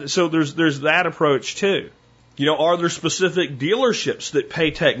 So there's that approach too. Are there specific dealerships that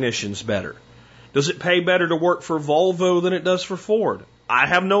pay technicians better? Does it pay better to work for Volvo than it does for Ford? I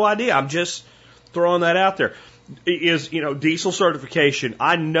have no idea. I'm just throwing that out there. Is, diesel certification,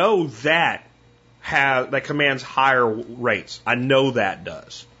 I know that commands higher rates. I know that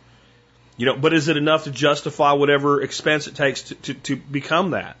does. But is it enough to justify whatever expense it takes to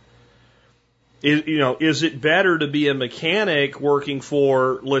become that? Is it better to be a mechanic working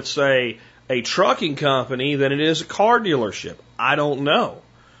for, let's say, a trucking company than it is a car dealership? I don't know.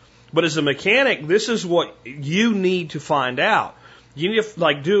 But as a mechanic, this is what you need to find out. You need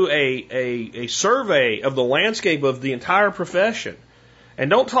to do a survey of the landscape of the entire profession. And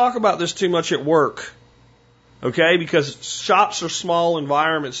don't talk about this too much at work. Okay? Because shops are small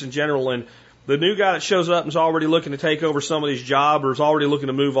environments in general, and the new guy that shows up and is already looking to take over somebody's job or is already looking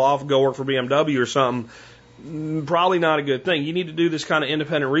to move off and go work for BMW or something, probably not a good thing. You need to do this kind of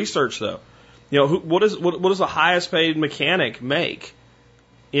independent research, though. What does the highest paid mechanic make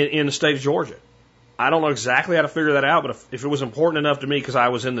in the state of Georgia? I don't know exactly how to figure that out, but if it was important enough to me because I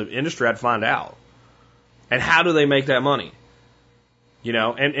was in the industry, I'd find out. And how do they make that money?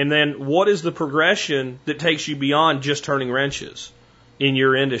 And then what is the progression that takes you beyond just turning wrenches in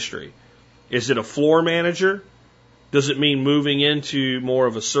your industry? Is it a floor manager? Does it mean moving into more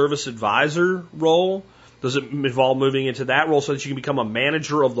of a service advisor role? Does it involve moving into that role so that you can become a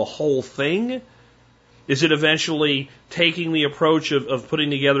manager of the whole thing? Is it eventually taking the approach of putting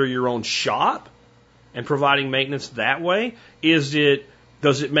together your own shop and providing maintenance that way?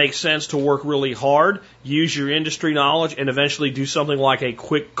 Does it make sense to work really hard, use your industry knowledge, and eventually do something like a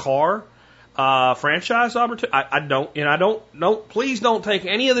quick car franchise opportunity? Please don't take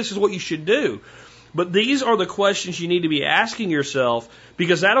any of this as what you should do. But these are the questions you need to be asking yourself,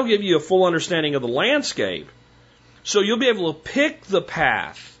 because that'll give you a full understanding of the landscape. So you'll be able to pick the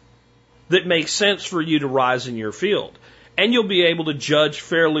path that makes sense for you to rise in your field. And you'll be able to judge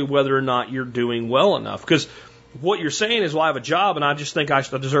fairly whether or not you're doing well enough. Because what you're saying is, well, I have a job and I just think I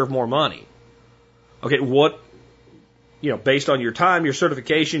deserve more money. Okay, based on your time, your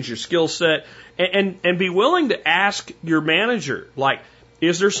certifications, your skill set, and be willing to ask your manager,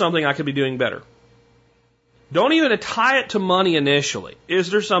 is there something I could be doing better? Don't even tie it to money initially.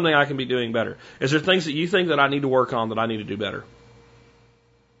 Is there something I can be doing better? Is there things that you think that I need to work on that I need to do better?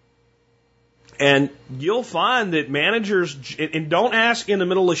 And you'll find that managers, and don't ask in the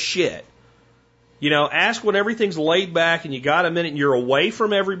middle of shit. Ask when everything's laid back and you got a minute and you're away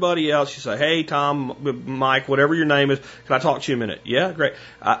from everybody else. You say, hey, Tom, Mike, whatever your name is, can I talk to you a minute? Yeah, great.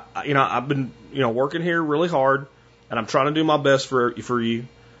 I've been, working here really hard and I'm trying to do my best for you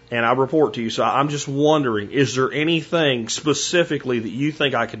and I report to you. So I'm just wondering, is there anything specifically that you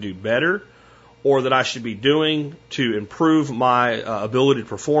think I could do better or that I should be doing to improve my ability to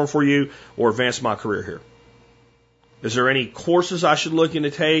perform for you or advance my career here? Is there any courses I should look into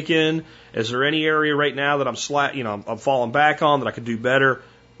taking? Is there any area right now that I'm falling back on that I could do better?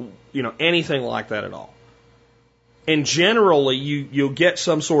 Anything like that at all. And generally, you'll get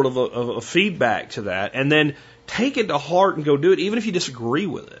some sort of a feedback to that, and then take it to heart and go do it, even if you disagree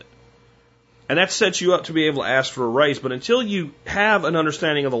with it. And that sets you up to be able to ask for a raise. But until you have an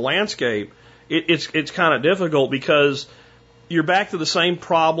understanding of the landscape, it's kind of difficult because you're back to the same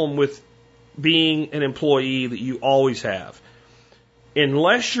problem with being an employee that you always have.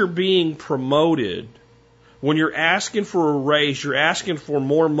 Unless you're being promoted, when you're asking for a raise, you're asking for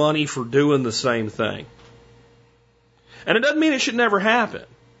more money for doing the same thing. And it doesn't mean it should never happen.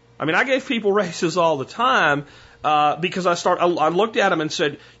 I gave people raises all the time because I looked at them and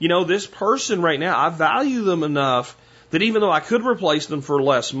said, this person right now, I value them enough that even though I could replace them for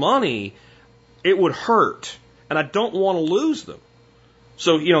less money, it would hurt. And I don't want to lose them.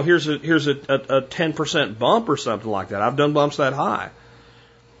 So, here's a 10% bump or something like that. I've done bumps that high.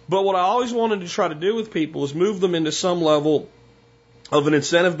 But what I always wanted to try to do with people is move them into some level of an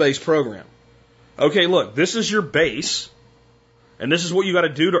incentive-based program. Okay, look, this is your base, and this is what you got to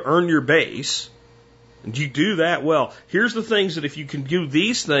do to earn your base. And you do that well. Here's the things that if you can do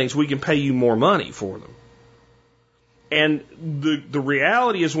these things, we can pay you more money for them. And the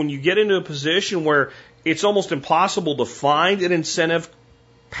reality is when you get into a position where it's almost impossible to find an incentive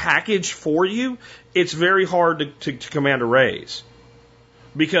package for you, it's very hard to command a raise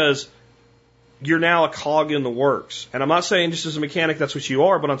because you're now a cog in the works. And I'm not saying just as a mechanic that's what you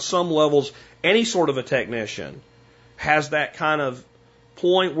are, but on some levels, any sort of a technician has that kind of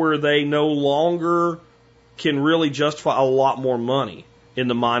point where they no longer can really justify a lot more money in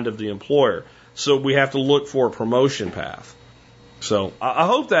the mind of the employer. So we have to look for a promotion path. So I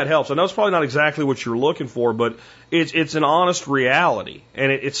hope that helps. I know it's probably not exactly what you're looking for, but it's an honest reality.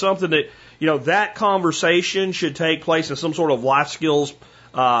 And it's something that, that conversation should take place in some sort of life skills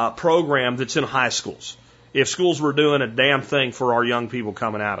program that's in high schools. If schools were doing a damn thing for our young people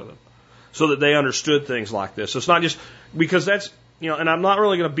coming out of them so that they understood things like this. So it's not just because that's, and I'm not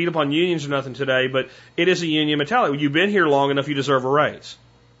really going to beat up on unions or nothing today, but it is a union mentality. You've been here long enough, you deserve a raise.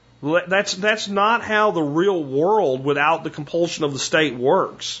 That's not how the real world without the compulsion of the state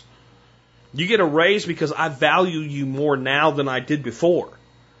works. You get a raise because I value you more now than I did before.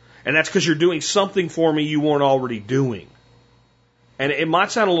 And that's because you're doing something for me you weren't already doing. And it might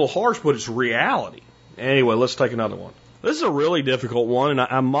sound a little harsh, but it's reality. Anyway, let's take another one. This is a really difficult one, and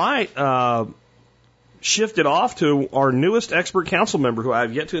I might shift it off to our newest expert council member who I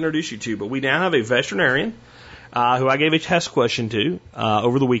have yet to introduce you to, but we now have a veterinarian who I gave a test question to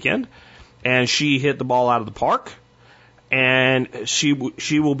over the weekend, and she hit the ball out of the park. And she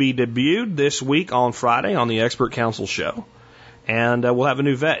will be debuted this week on Friday on the Expert Council show, and we'll have a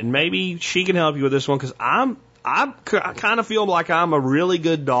new vet, and maybe she can help you with this one because I kind of feel like I'm a really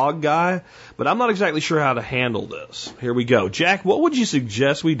good dog guy, but I'm not exactly sure how to handle this. Here we go, Jack. What would you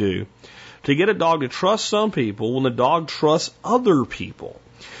suggest we do to get a dog to trust some people when the dog trusts other people?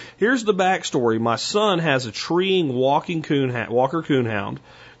 Here's the backstory. My son has a treeing Walker Coonhound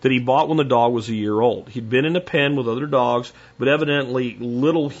that he bought when the dog was a year old. He'd been in a pen with other dogs, but evidently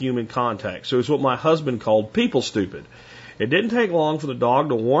little human contact. So it's what my husband called people stupid. It didn't take long for the dog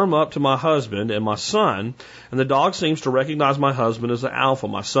to warm up to my husband and my son, and the dog seems to recognize my husband as the alpha.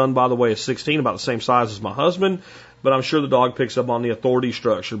 My son, by the way, is 16, about the same size as my husband, but I'm sure the dog picks up on the authority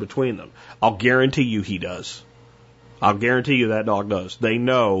structure between them. I'll guarantee you he does. I'll guarantee you that dog does. They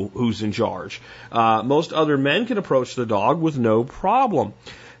know who's in charge. Most other men can approach the dog with no problem.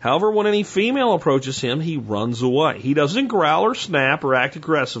 However, when any female approaches him, he runs away. He doesn't growl or snap or act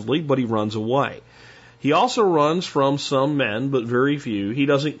aggressively, but he runs away. He also runs from some men, but very few. He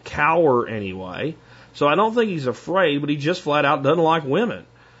doesn't cower anyway. So I don't think he's afraid, but he just flat out doesn't like women.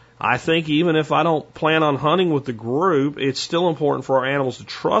 I think even if I don't plan on hunting with the group, it's still important for our animals to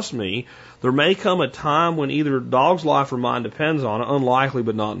trust me. There may come a time when either a dog's life or mine depends on it, unlikely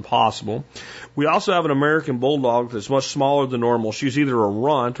but not impossible. We also have an American bulldog that's much smaller than normal. She's either a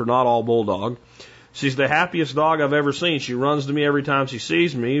runt or not all bulldog. She's the happiest dog I've ever seen. She runs to me every time she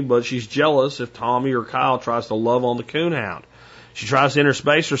sees me, but she's jealous if Tommy or Kyle tries to love on the coonhound. She tries to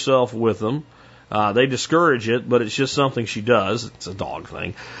interspace herself with them. They discourage it, but it's just something she does. It's a dog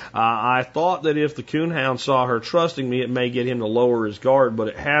thing. I thought that if the coonhound saw her trusting me, it may get him to lower his guard, but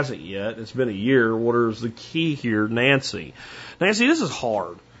it hasn't yet. It's been a year. What is the key here, Nancy? Nancy, this is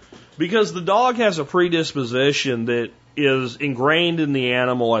hard because the dog has a predisposition that is ingrained in the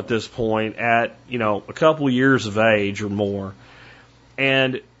animal at this point at, a couple years of age or more.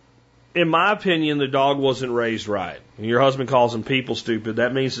 And in my opinion, the dog wasn't raised right. When your husband calls him people stupid,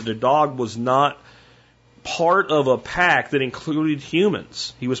 that means that the dog was not part of a pack that included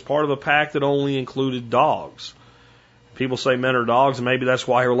humans. He was part of a pack that only included dogs. People say men are dogs, and maybe that's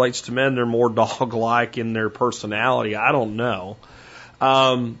why he relates to men. They're more dog-like in their personality. I don't know.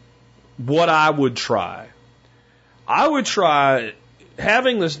 What I would try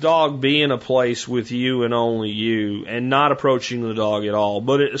having this dog be in a place with you and only you and not approaching the dog at all,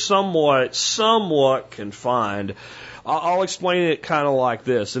 but it's somewhat confined. I'll explain it kind of like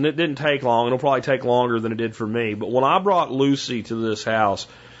this, and it didn't take long. It'll probably take longer than it did for me. But when I brought Lucy to this house,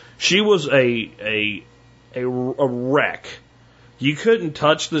 she was a wreck. You couldn't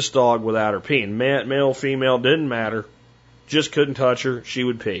touch this dog without her peeing. Male, female, didn't matter. Just couldn't touch her. She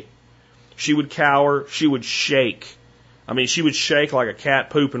would pee. She would cower. She would shake. I mean, she would shake like a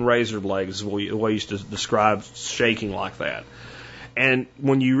cat pooping razor blades, is the way I used to describe shaking like that. And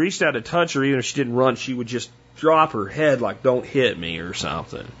when you reached out to touch her, even if she didn't run, she would just drop her head like, don't hit me or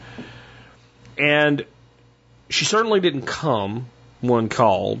something. And she certainly didn't come when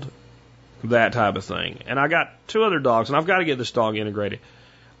called, that type of thing. And I got 2 other dogs, and I've got to get this dog integrated.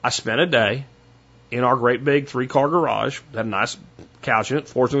 I spent a day in our great big 3-car garage, had a nice couch in it.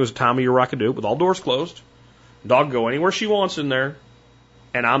 Fortunately, it was a time of year where I could do it with all doors closed. Dog can go anywhere she wants in there,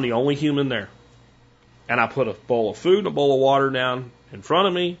 and I'm the only human there. And I put a bowl of food and a bowl of water down in front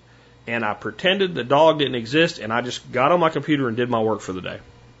of me, and I pretended the dog didn't exist, and I just got on my computer and did my work for the day.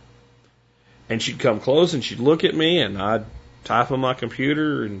 And she'd come close, and she'd look at me, and I'd type on my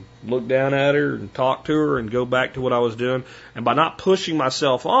computer and look down at her and talk to her and go back to what I was doing. And by not pushing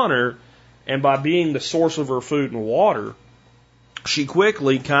myself on her, and by being the source of her food and water, she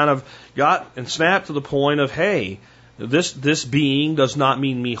quickly kind of got and snapped to the point of, hey, this being does not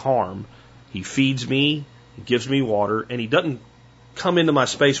mean me harm. He feeds me, he gives me water, and he doesn't come into my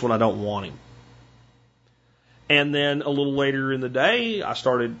space when I don't want him. And then a little later in the day, I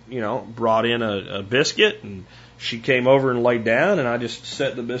started, brought in a biscuit, and she came over and laid down, and I just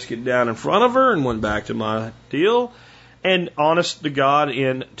set the biscuit down in front of her and went back to my deal. And honest to God,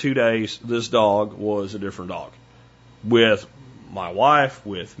 in 2 days, this dog was a different dog. With my wife,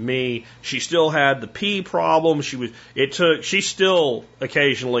 with me. She still had the pee problem. She still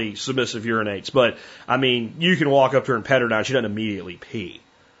occasionally submissive urinates, but I mean, you can walk up to her and pet her down. She doesn't immediately pee.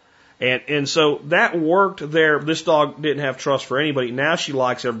 And so that worked there. This dog didn't have trust for anybody. Now she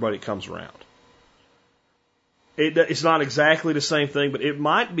likes everybody that comes around. It's not exactly the same thing, but it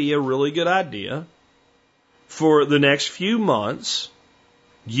might be a really good idea for the next few months.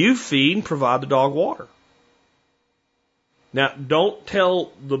 You feed and provide the dog water. Now, don't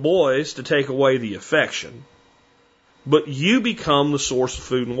tell the boys to take away the affection, but you become the source of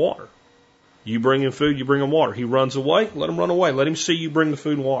food and water. You bring him food, you bring him water. He runs away, let him run away. Let him see you bring the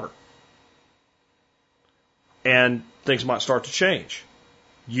food and water. And things might start to change.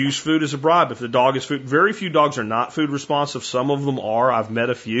 Use food as a bribe. If the dog is food, very few dogs are not food responsive. Some of them are. I've met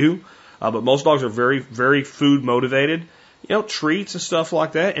a few, but most dogs are very, very food motivated. Treats and stuff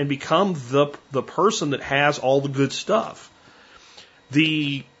like that, and become the person that has all the good stuff.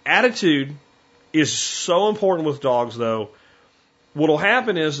 The attitude is so important with dogs, though. What'll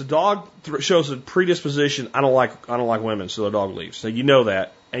happen is the dog shows a predisposition. I don't like women, so the dog leaves. So you know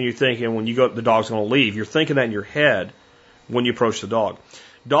that, and you're thinking when you go, the dog's going to leave. You're thinking that in your head when you approach the dog.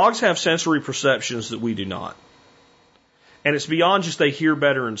 Dogs have sensory perceptions that we do not, and it's beyond just they hear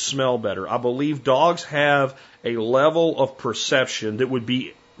better and smell better. I believe dogs have a level of perception that would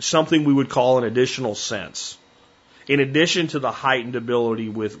be something we would call an additional sense, in addition to the heightened ability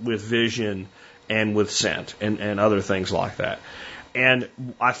with vision and with scent and other things like that. And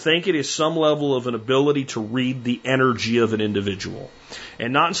I think it is some level of an ability to read the energy of an individual.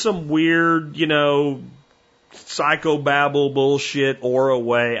 And not in some weird, psychobabble bullshit aura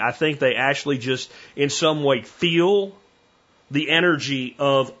way. I think they actually just in some way feel the energy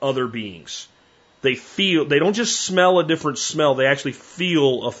of other beings. They don't just smell a different smell, they actually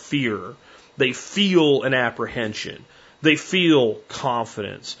feel a fear. They feel an apprehension. They feel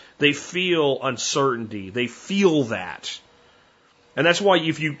confidence. They feel uncertainty. They feel that. And that's why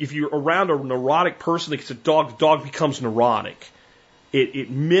if you're around a neurotic person that gets a dog, the dog becomes neurotic. It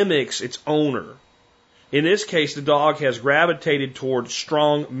mimics its owner. In this case, the dog has gravitated toward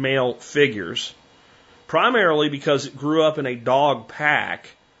strong male figures primarily because it grew up in a dog pack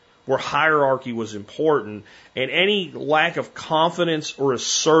where hierarchy was important, and any lack of confidence or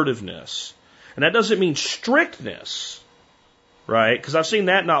assertiveness, and that doesn't mean strictness, right? Because I've seen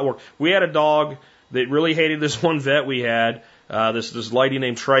that not work. We had a dog that really hated this one vet we had, this lady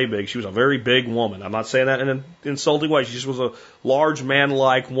named Trey Big. She was a very big woman. I'm not saying that in an insulting way. She just was a large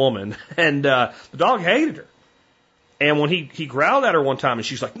man-like woman, and the dog hated her. And when he growled at her one time, and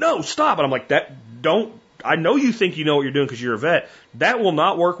she's like, "No, stop!" And I'm like, I know you think you know what you're doing because you're a vet. That will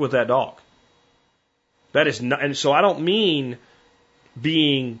not work with that dog. That is not, and so I don't mean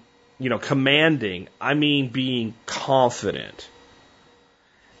being, commanding. I mean being confident.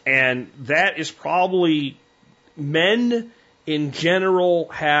 And that is probably, men in general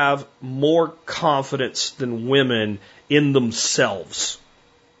have more confidence than women in themselves.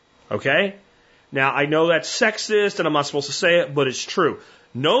 Okay? Now, I know that's sexist and I'm not supposed to say it, but it's true.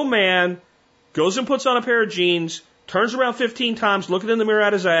 No man goes and puts on a pair of jeans, turns around 15 times, looking in the mirror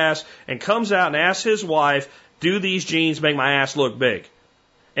at his ass, and comes out and asks his wife, "Do these jeans make my ass look big?"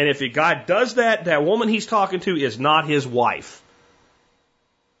 And if a guy does that, that woman he's talking to is not his wife.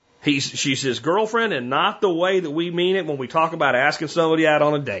 She's his girlfriend, and not the way that we mean it when we talk about asking somebody out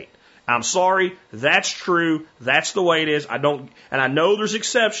on a date. I'm sorry, that's true. That's the way it is. And I know there's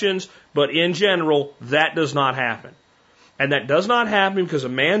exceptions, but in general, that does not happen. And that does not happen because a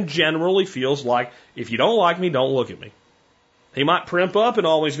man generally feels like, if you don't like me, don't look at me. He might primp up and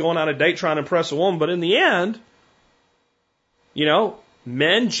always go on a date trying to impress a woman, but in the end,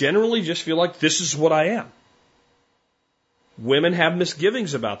 men generally just feel like this is what I am. Women have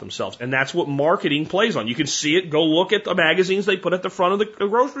misgivings about themselves, and that's what marketing plays on. You can see it. Go look at the magazines they put at the front of the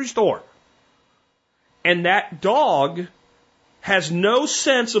grocery store. And that dog has no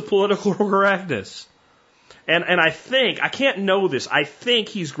sense of political correctness. And I can't know this, I think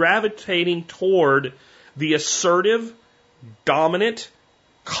he's gravitating toward the assertive, dominant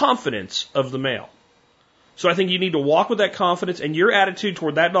confidence of the male. So I think you need to walk with that confidence, and your attitude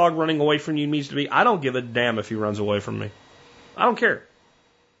toward that dog running away from you needs to be, I don't give a damn if he runs away from me. I don't care.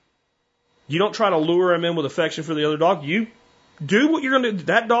 You don't try to lure him in with affection for the other dog. You do what you're going to do.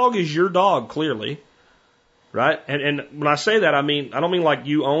 That dog is your dog, clearly. Right? And when I say that, I don't mean like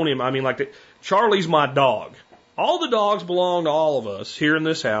you own him. I mean like Charlie's my dog. All the dogs belong to all of us here in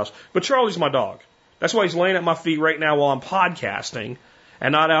this house, but Charlie's my dog. That's why he's laying at my feet right now while I'm podcasting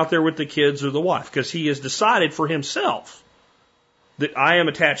and not out there with the kids or the wife, because he has decided for himself that I am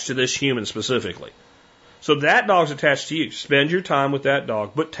attached to this human specifically. So that dog's attached to you. Spend your time with that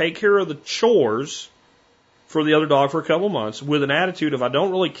dog, but take care of the chores for the other dog for a couple months with an attitude of, I don't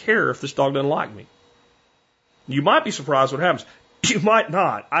really care if this dog doesn't like me. You might be surprised what happens. You might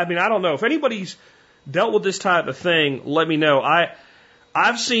not. I don't know. If anybody's dealt with this type of thing, let me know.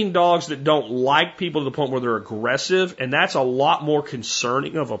 I've seen dogs that don't like people to the point where they're aggressive, and that's a lot more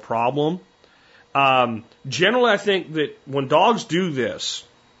concerning of a problem. Generally, I think that when dogs do this,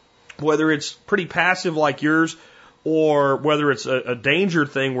 whether it's pretty passive like yours, or whether it's a danger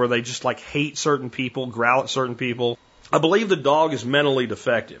thing where they just like hate certain people, growl at certain people, I believe the dog is mentally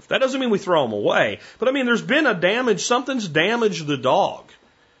defective. That doesn't mean we throw him away, but there's been a damage, something's damaged the dog.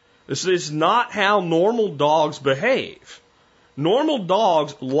 This is not how normal dogs behave. Normal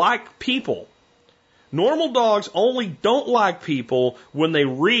dogs like people. Normal dogs only don't like people when they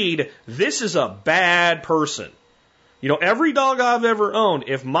read, this is a bad person. Every dog I've ever owned,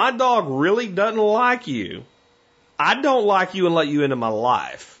 if my dog really doesn't like you, I don't like you and let you into my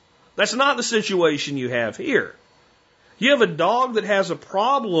life. That's not the situation you have here. You have a dog that has a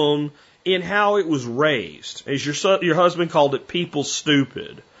problem in how it was raised. As your husband called it, people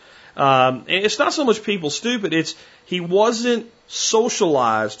stupid. And it's not so much people stupid, it's he wasn't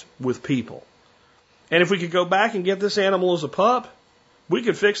socialized with people. And if we could go back and get this animal as a pup, we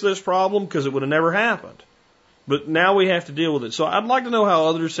could fix this problem because it would have never happened. But now we have to deal with it. So I'd like to know how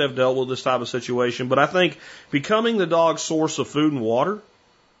others have dealt with this type of situation. But I think becoming the dog's source of food and water,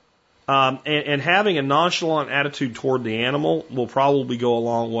 and having a nonchalant attitude toward the animal will probably go a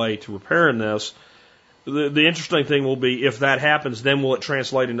long way to repairing this. The interesting thing will be if that happens, then will it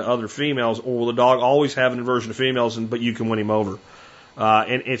translate into other females, or will the dog always have an aversion to females, but you can win him over?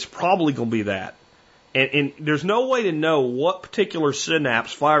 And it's probably going to be that. And there's no way to know what particular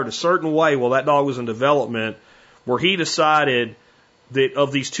synapse fired a certain way while that dog was in development, where he decided that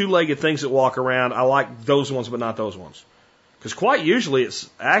of these two-legged things that walk around, I like those ones but not those ones. Because quite usually it's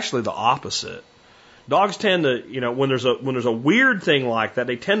actually the opposite. Dogs tend to, when there's a weird thing like that,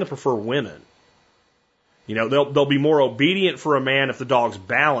 they tend to prefer women. They'll be more obedient for a man if the dog's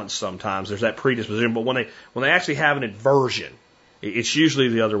balanced sometimes. There's that predisposition. But when they actually have an aversion, It's usually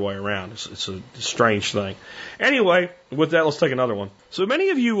the other way around. It's a strange thing. Anyway, with that, let's take another one. So many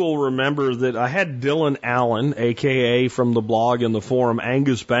of you will remember that I had Dylan Allen, a.k.a. from the blog and the forum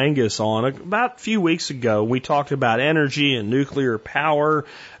Angus Bangus, on about a few weeks ago. We talked about energy and nuclear power.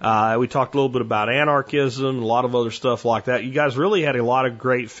 We talked a little bit about anarchism and a lot of other stuff like that. You guys really had a lot of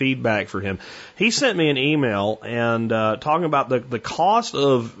great feedback for him. He sent me an email and talking about the cost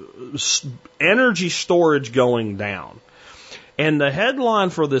of energy storage going down. And the headline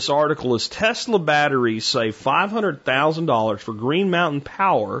for this article is Tesla batteries save $500,000 for Green Mountain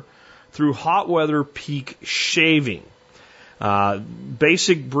Power through hot weather peak shaving.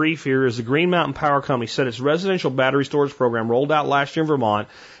 Basic brief here is the Green Mountain Power Company said its residential battery storage program rolled out last year in Vermont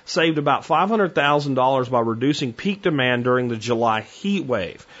saved about $500,000 by reducing peak demand during the July heat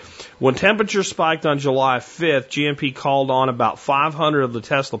wave. When temperatures spiked on July 5th, GMP called on about 500 of the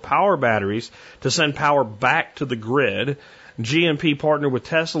Tesla power batteries to send power back to the grid. GMP partnered with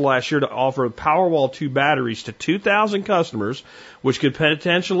Tesla last year to offer Powerwall 2 batteries to 2,000 customers, which could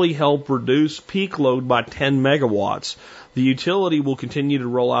potentially help reduce peak load by 10 megawatts. The utility will continue to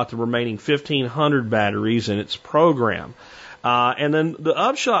roll out the remaining 1,500 batteries in its program. And then the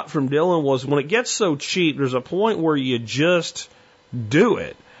upshot from Dylan was when it gets so cheap, there's a point where you just do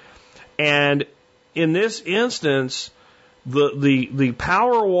it. And in this instance, the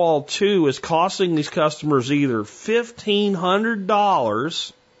Powerwall 2 is costing these customers either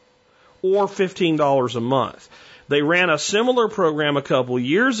 $1,500 or $15 a month. They ran a similar program a couple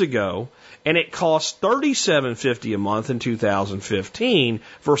years ago, and it cost $37.50 a month in 2015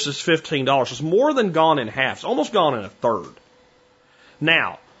 versus $15. It's more than gone in half. It's almost gone in a third.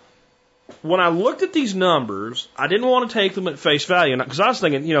 Now, when I looked at these numbers, I didn't want to take them at face value because I was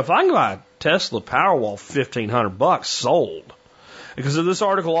thinking, if I can buy a Tesla Powerwall for $1,500, sold. Because this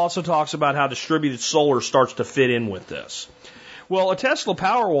article also talks about how distributed solar starts to fit in with this. Well, a Tesla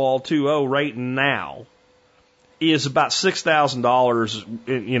Powerwall 2.0 right now is about $6,000,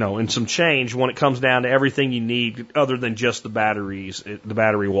 in some change when it comes down to everything you need other than just the batteries, the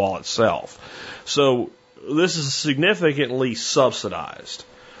battery wall itself. So this is significantly subsidized.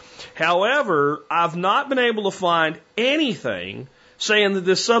 However, I've not been able to find anything saying that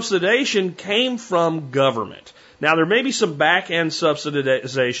this subsidization came from government. Now, there may be some back-end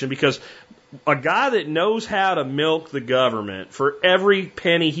subsidization because a guy that knows how to milk the government for every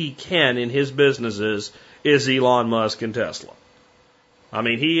penny he can in his businesses is Elon Musk and Tesla. I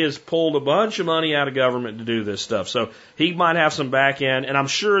mean, he has pulled a bunch of money out of government to do this stuff. So he might have some back-end, and I'm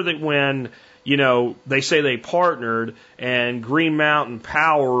sure that when they say they partnered and Green Mountain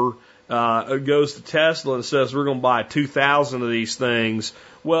Power goes to Tesla and says, we're going to buy 2,000 of these things.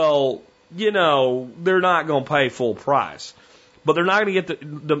 Well, they're not going to pay full price, but they're not going to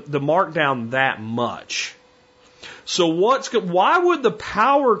get the markdown that much. So why would the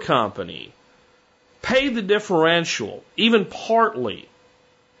power company pay the differential, even partly,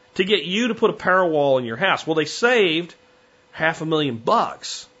 to get you to put a Powerwall in your house? Well, they saved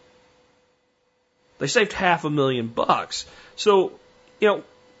 $500,000. They saved $500,000. So,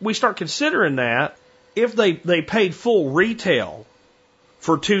 we start considering that if they paid full retail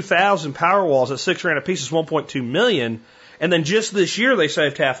for 2,000 Powerwalls at $6,000 a piece is $1.2 million, and then just this year they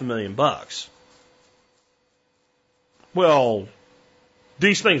saved $500,000. Well,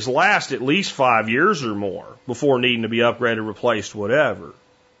 these things last at least 5 years or more before needing to be upgraded, replaced, whatever.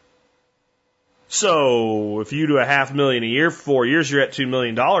 So if you do $500,000 a year for 4 years, you're at $2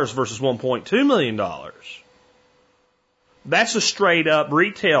 million versus $1.2 million. That's a straight up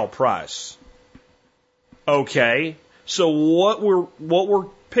retail price. Okay, so what we're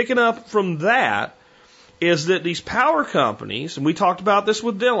picking up from that is that these power companies, and we talked about this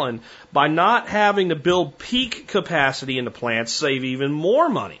with Dylan, by not having to build peak capacity into plants, save even more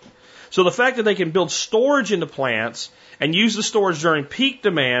money. So the fact that they can build storage into plants and use the storage during peak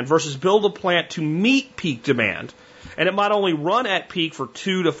demand versus build a plant to meet peak demand, and it might only run at peak for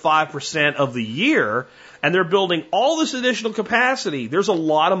 2 to 5% of the year, and they're building all this additional capacity, there's a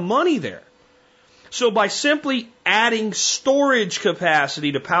lot of money there. So by simply adding storage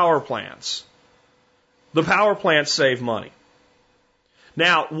capacity to power plants, the power plants save money.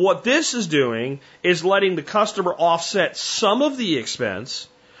 Now, what this is doing is letting the customer offset some of the expense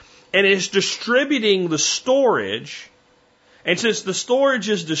and is distributing the storage. And since the storage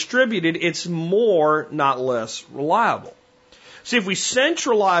is distributed, it's more, not less, reliable. See, if we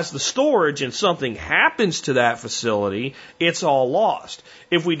centralize the storage and something happens to that facility, it's all lost.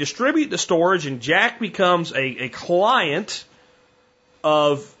 If we distribute the storage and Jack becomes a client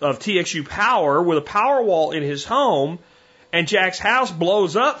of TXU Power with a Powerwall in his home, and Jack's house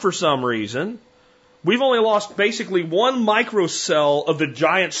blows up for some reason, We've only lost basically one microcell of the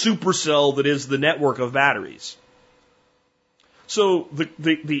giant supercell that is the network of batteries. So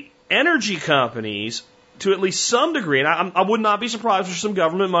the energy companies, to at least some degree, and I would not be surprised if there's some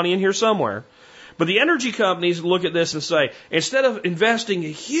government money in here somewhere, but the energy companies look at this and say, instead of investing a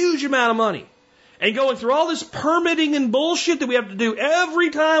huge amount of money and going through all this permitting and bullshit that we have to do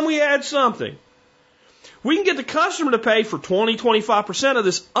every time we add something, we can get the customer to pay for 20-25% of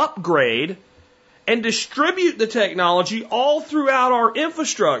this upgrade and distribute the technology all throughout our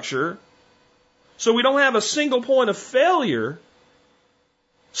infrastructure so we don't have a single point of failure.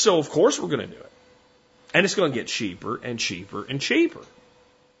 So, of course, we're going to do it. And it's going to get cheaper and cheaper and cheaper.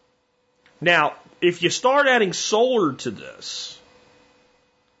 Now, if you start adding solar to this,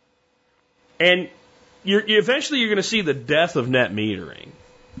 and eventually you're going to see the death of net metering,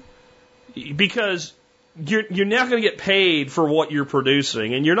 because you're not going to get paid for what you're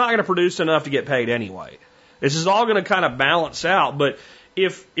producing, and you're not going to produce enough to get paid anyway. This is all going to kind of balance out. But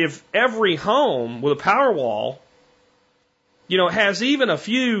if every home with a power wall, has even a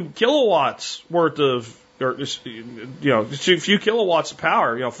few kilowatts worth of, or just a few kilowatts of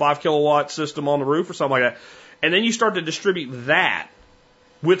power, 5 kilowatt system on the roof or something like that, and then you start to distribute that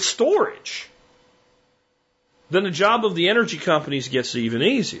with storage, then the job of the energy companies gets even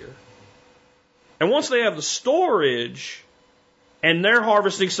easier. And once they have the storage and they're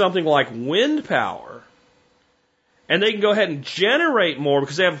harvesting something like wind power, and they can go ahead and generate more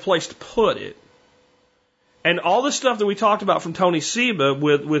because they have a place to put it, and all the stuff that we talked about from Tony Seba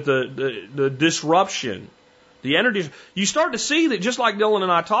with the disruption, the energy, you start to see that, just like Dylan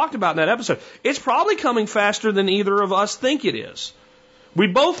and I talked about in that episode, it's probably coming faster than either of us think it is. We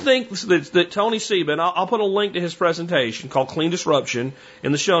both think that Tony Seba, and I'll put a link to his presentation called Clean Disruption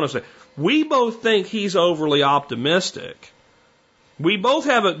in the show notes. We both think he's overly optimistic. We both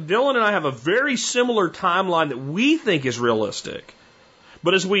Dylan and I have a very similar timeline that we think is realistic.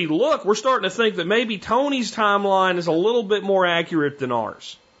 But as we look, we're starting to think that maybe Tony's timeline is a little bit more accurate than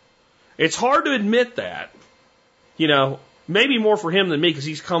ours. It's hard to admit that, maybe more for him than me because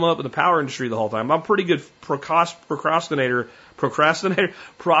he's come up in the power industry the whole time. I'm a pretty good prognosticator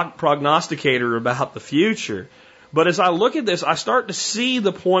about the future. But as I look at this, I start to see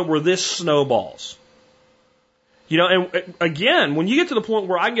the point where this snowballs. And again, when you get to the point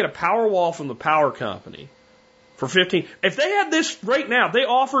where I can get a power wall from the power company for $15, if they had this right now, they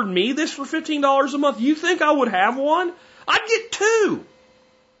offered me this for $15 a month, you think I would have one? I'd get two.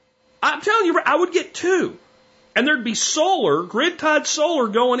 I'm telling you, I would get two. And there'd be solar, grid-tied solar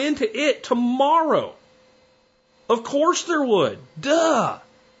going into it tomorrow. Of course there would. Duh.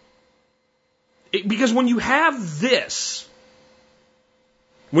 Because when you have this,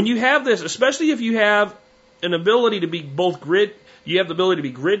 especially if you have an ability to be both you have the ability to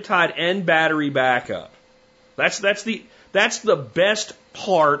be grid-tied and battery backup. That's the best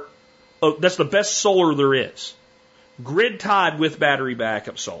part that's the best solar there is. Grid-tied with battery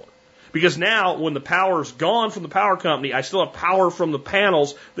backup solar. Because now, when the power's gone from the power company, I still have power from the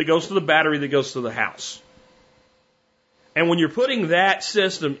panels that goes to the battery that goes to the house. And when you're putting that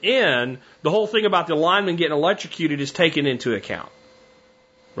system in, the whole thing about the lineman getting electrocuted is taken into account.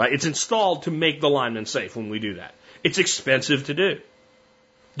 Right? It's installed to make the lineman safe when we do that. It's expensive to do.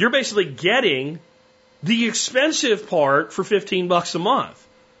 You're basically getting the expensive part for $15 a month.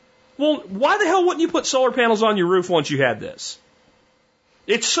 Well, why the hell wouldn't you put solar panels on your roof once you had this?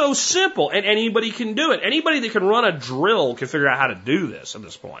 It's so simple, and anybody can do it. Anybody that can run a drill can figure out how to do this at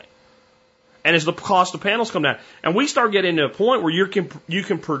this point. And as the cost of panels come down, and we start getting to a point where you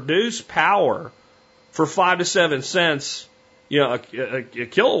can produce power for 5 to 7 cents, a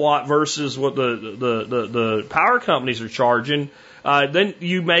kilowatt versus what the power companies are charging, then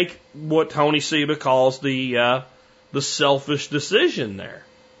you make what Tony Seba calls the selfish decision there.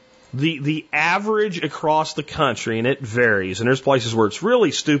 The average across the country, and it varies, and there's places where it's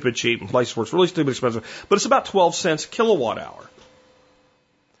really stupid cheap and places where it's really stupid expensive, but it's about 12 cents a kilowatt hour.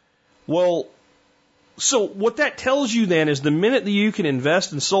 Well, so what that tells you then is the minute that you can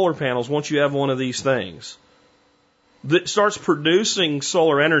invest in solar panels, once you have one of these things, that starts producing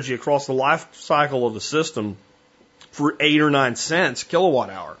solar energy across the life cycle of the system for 8 or 9 cents a kilowatt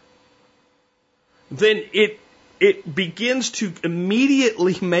hour, then it begins to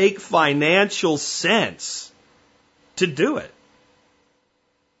immediately make financial sense to do it.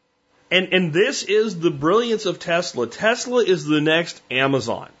 And this is the brilliance of Tesla. Tesla is the next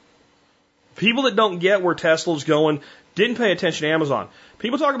Amazon. People that don't get where Tesla's going didn't pay attention to Amazon.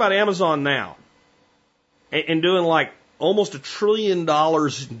 People talk about Amazon now and doing like almost $1 trillion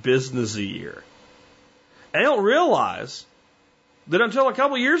in business a year. And they don't realize that until a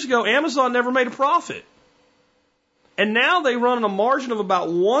couple of years ago, Amazon never made a profit. And now they run on a margin of about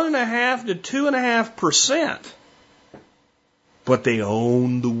 1.5% to 2.5%. But they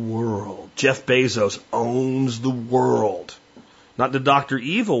own the world. Jeff Bezos owns the world. Not the Dr.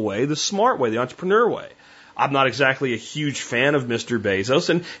 Evil way, the smart way, the entrepreneur way. I'm not exactly a huge fan of Mr. Bezos,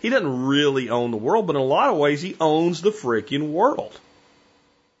 and he doesn't really own the world, but in a lot of ways he owns the freaking world.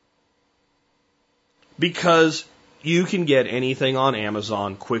 Because you can get anything on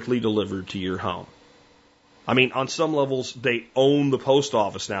Amazon quickly delivered to your home. I mean, on some levels, they own the post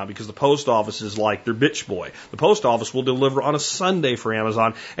office now because the post office is like their bitch boy. The post office will deliver on a Sunday for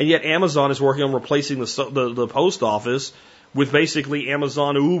Amazon, and yet Amazon is working on replacing the post office with basically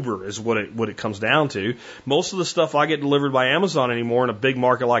Amazon Uber is what it comes down to. Most of the stuff I get delivered by Amazon anymore in a big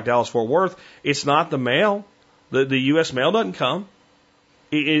market like Dallas-Fort Worth, it's not the mail. The U.S. mail doesn't come.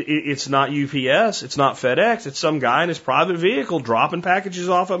 It's not UPS. It's not FedEx. It's some guy in his private vehicle dropping packages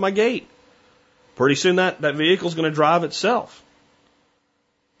off at my gate. Pretty soon that vehicle's going to drive itself.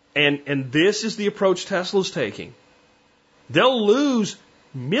 And this is the approach Tesla's taking. They'll lose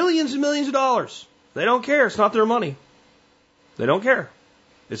millions and millions of dollars. They don't care. It's not their money. They don't care.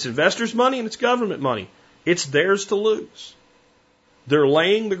 It's investors' money and it's government money. It's theirs to lose. They're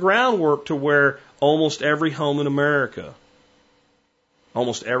laying the groundwork to where almost every home in America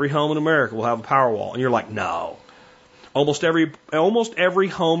will have a Powerwall. And you're like, no. Almost every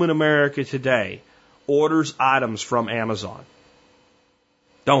home in America today orders items from Amazon.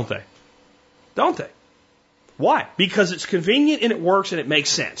 Don't they? Don't they? Why? Because it's convenient and it works and it makes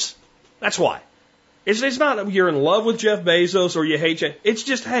sense. That's why. It's not you're in love with Jeff Bezos or you hate Jeff. It's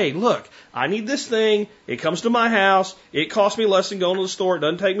just, hey, look, I need this thing. It comes to my house. It costs me less than going to the store. It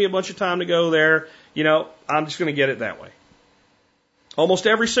doesn't take me a bunch of time to go there. You know, I'm just going to get it that way. Almost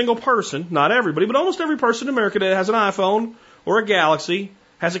every single person, not everybody, but almost every person in America that has an iPhone or a Galaxy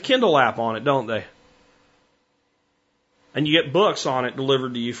has a Kindle app on it, don't they? And you get books on it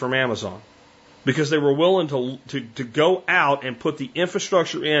delivered to you from Amazon. Because they were willing to go out and put the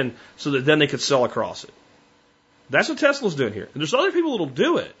infrastructure in so that then they could sell across it. That's what Tesla's doing here. And there's other people that will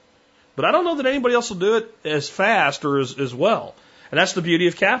do it. But I don't know that anybody else will do it as fast or as well. And that's the beauty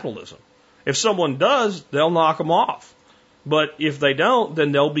of capitalism. If someone does, they'll knock them off. But if they don't,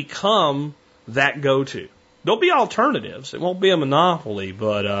 then they'll become that go-to. There'll be alternatives. It won't be a monopoly,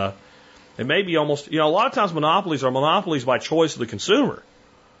 but it may be almost, a lot of times monopolies are monopolies by choice of the consumer.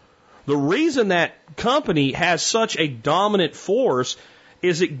 The reason that company has such a dominant force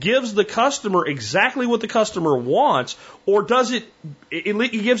is it gives the customer exactly what the customer wants, or does it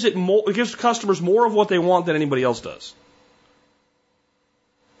gives customers more of what they want than anybody else does.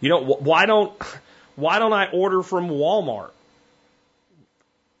 Why don't I order from Walmart?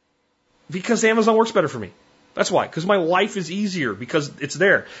 Because Amazon works better for me. That's why. Because my life is easier because it's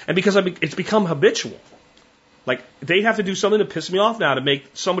there. And because it's become habitual. Like, they have to do something to piss me off now to make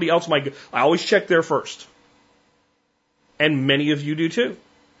somebody else I always check there first. And many of you do too.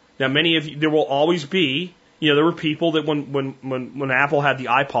 Now, many of you, there will always be, there were people that when Apple had the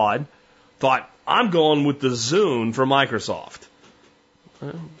iPod thought, I'm going with the Zune from Microsoft.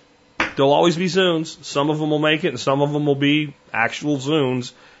 Well, there'll always be Zunes. Some of them will make it and some of them will be actual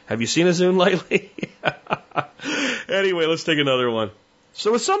Zunes. Have you seen a Zune lately? Anyway, let's take another one.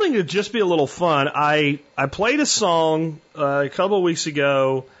 So it's something to just be a little fun. I played a song a couple of weeks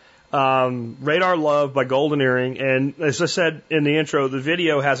ago, Radar Love by Golden Earring, and as I said in the intro, the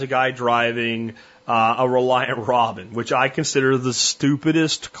video has a guy driving a Reliant Robin, which I consider the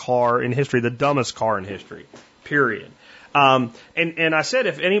stupidest car in history, the dumbest car in history, period. And I said,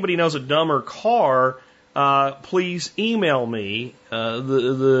 if anybody knows a dumber car, please email me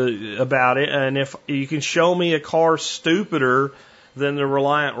about it, and if you can show me a car stupider than the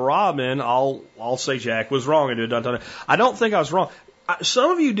Reliant Robin, I'll say Jack was wrong. I don't think I was wrong.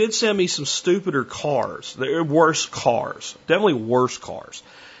 Some of you did send me some stupider cars. They're worse cars. Definitely worse cars.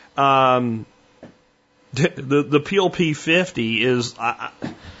 The Peel P50 is,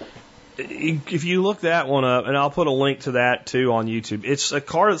 if you look that one up, and I'll put a link to that too on YouTube, it's a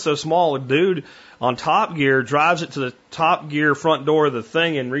car that's so small, a dude on Top Gear drives it to the Top Gear front door of the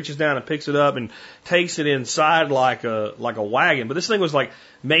thing and reaches down and picks it up and takes it inside like a wagon. But this thing was like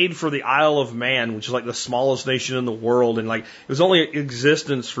made for the Isle of Man, which is like the smallest nation in the world, and like it was only in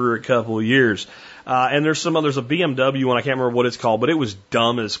existence for a couple of years. And there's a BMW one, I can't remember what it's called, but it was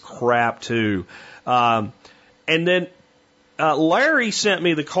dumb as crap too. And then Larry sent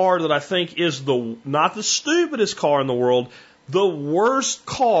me the car that I think is not the stupidest car in the world, the worst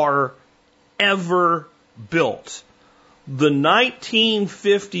car ever built. The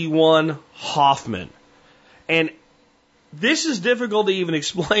 1951 Hoffman. And this is difficult to even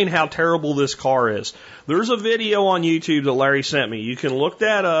explain how terrible this car is. There's a video on YouTube that Larry sent me. You can look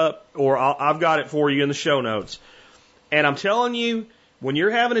that up, or I've got it for you in the show notes. And I'm telling you, when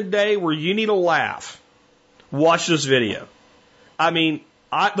you're having a day where you need a laugh, watch this video. I mean,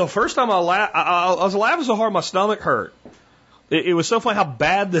 the first time I laughed, I was laughing so hard my stomach hurt. It was so funny how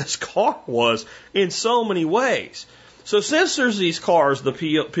bad this car was in so many ways. So since there's these cars, the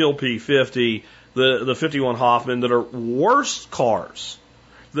PLP50, the 51 Hoffman, that are worse cars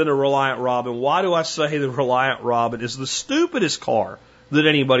than a Reliant Robin, why do I say the Reliant Robin is the stupidest car that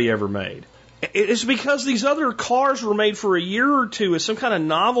anybody ever made? It's because these other cars were made for a year or two as some kind of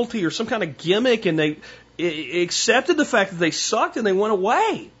novelty or some kind of gimmick, and they accepted the fact that they sucked and they went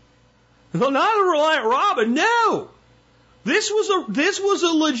away. No, not a Reliant Robin, no. This was a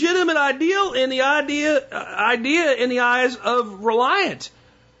legitimate idea in the eyes of Reliant.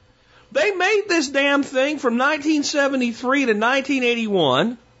 They made this damn thing from 1973 to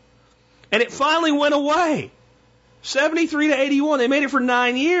 1981, and it finally went away. 73 to 81, they made it for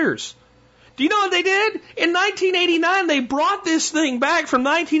 9 years. Do you know what they did? In 1989, they brought this thing back from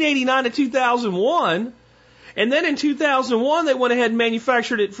 1989 to 2001, and then in 2001, they went ahead and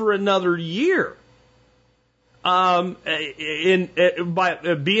manufactured it for another year. By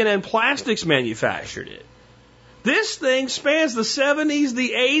B&N Plastics manufactured it. This thing spans the 70s, the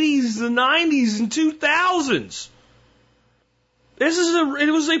 80s, the 90s, and 2000s.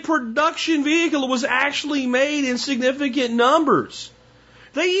 It was a production vehicle. It was actually made in significant numbers.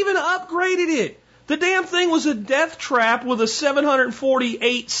 They even upgraded it. The damn thing was a death trap with a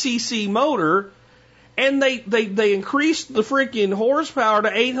 748cc motor, and they increased the freaking horsepower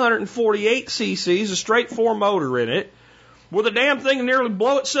to 848 cc's, a straight 4 motor in it, where the damn thing would nearly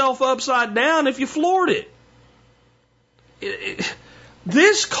blow itself upside down if you floored it.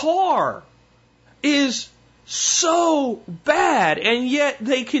 This car is so bad, and yet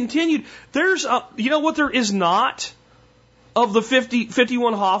they continued. You know what there is not of the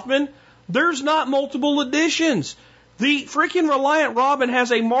 51 Hoffman? There's not multiple editions. The freaking Reliant Robin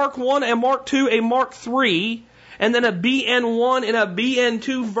has a Mark I, a Mark II, a Mark III, and then a BN1 and a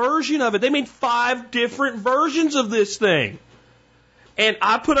BN2 version of it. They made 5 different versions of this thing. And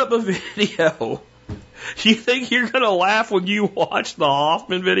I put up a video. You think you're going to laugh when you watch the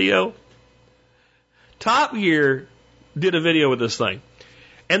Hoffman video? Top Gear did a video with this thing.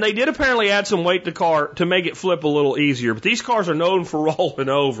 And they did apparently add some weight to the car to make it flip a little easier. But these cars are known for rolling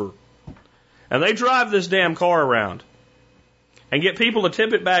over. And they drive this damn car around and get people to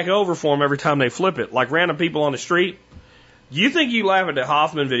tip it back over for them every time they flip it, like random people on the street. You think you laugh at the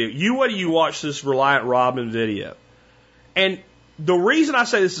Hoffman video. Wait till you watch this Reliant Robin video. And the reason I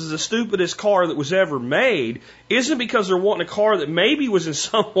say this is the stupidest car that was ever made isn't because they're wanting a car that maybe was in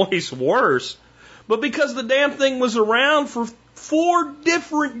some ways worse, but because the damn thing was around for 4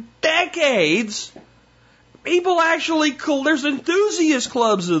 different decades. People actually, there's enthusiast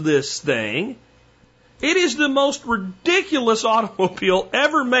clubs of this thing. It is the most ridiculous automobile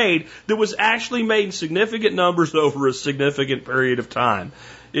ever made that was actually made in significant numbers over a significant period of time.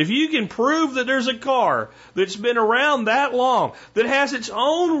 If you can prove that there's a car that's been around that long, that has its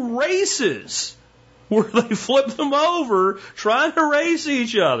own races, where they flip them over trying to race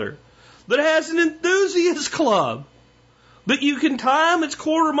each other, that has an enthusiast club, that you can time its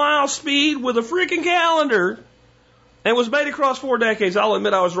quarter-mile speed with a freaking calendar, and was made across 4 decades. I'll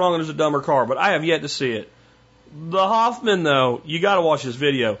admit I was wrong and it was a dumber car, but I have yet to see it. The Hoffman, though, you got to watch this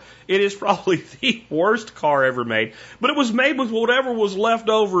video. It is probably the worst car ever made, but it was made with whatever was left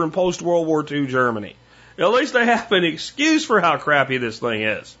over in post-World War II Germany. At least they have an excuse for how crappy this thing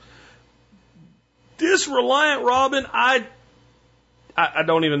is. This Reliant Robin, I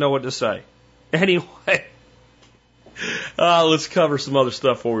don't even know what to say. Anyway, let's cover some other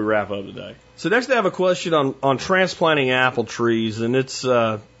stuff before we wrap up today. So next I have a question on transplanting apple trees, and it's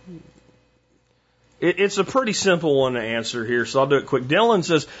a pretty simple one to answer here, so I'll do it quick. Dylan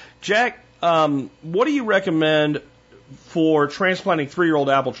says, Jack, what do you recommend for transplanting 3-year-old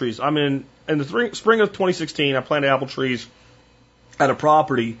apple trees? I'm in the spring of 2016, I planted apple trees at a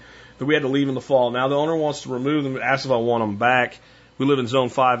property that we had to leave in the fall. Now the owner wants to remove them and asks if I want them back. We live in Zone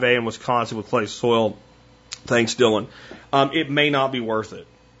 5A in Wisconsin with clay soil. Thanks, Dylan. It may not be worth it.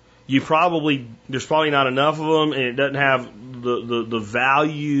 There's probably not enough of them, and it doesn't have the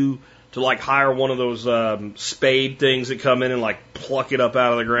value to like hire one of those spade things that come in and like pluck it up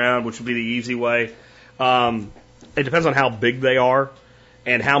out of the ground, which would be the easy way. It depends on how big they are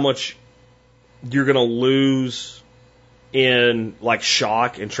and how much you're going to lose in like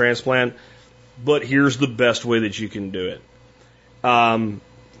shock and transplant. But here's the best way that you can do it.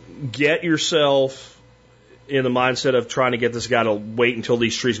 Get yourself in the mindset of trying to get this guy to wait until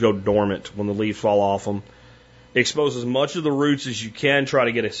these trees go dormant when the leaves fall off them. Expose as much of the roots as you can, try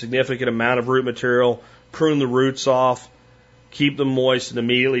to get a significant amount of root material, prune the roots off, keep them moist, and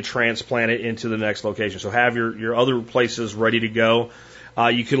immediately transplant it into the next location. So have your other places ready to go.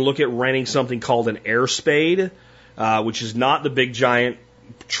 You can look at renting something called an air spade, which is not the big giant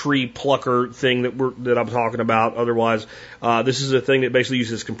tree plucker thing that I'm talking about. Otherwise, this is a thing that basically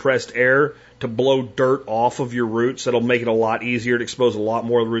uses compressed air to blow dirt off of your roots. That'll make it a lot easier to expose a lot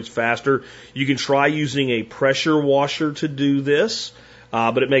more of the roots faster. You can try using a pressure washer to do this,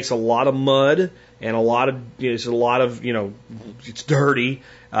 but it makes a lot of mud and it's dirty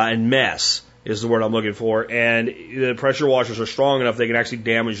and mess is the word I'm looking for. And the pressure washers are strong enough they can actually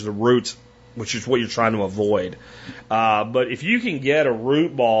damage the roots, which is what you're trying to avoid. But if you can get a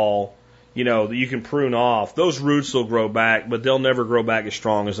root ball, that you can prune off, those roots will grow back, but they'll never grow back as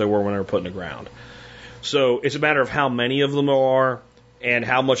strong as they were when they were put in the ground. So it's a matter of how many of them there are and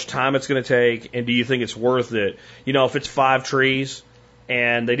how much time it's going to take, and do you think it's worth it? If it's 5 trees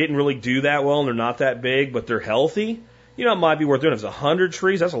and they didn't really do that well and they're not that big, but they're healthy, it might be worth doing. If it's 100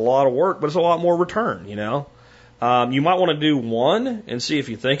 trees, that's a lot of work, but it's a lot more return, You might want to do 1 and see if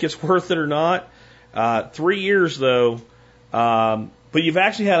you think it's worth it or not. 3 years, though, but you've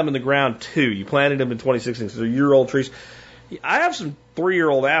actually had them in the ground 2. You planted them in 2016, so they're year-old trees. I have some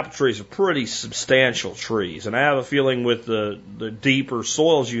 3-year-old apple trees, are pretty substantial trees, and I have a feeling with the deeper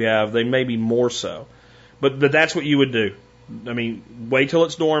soils you have, they may be more so. But that's what you would do. Wait till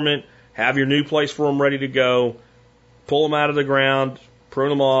it's dormant, have your new place for them ready to go, pull them out of the ground, prune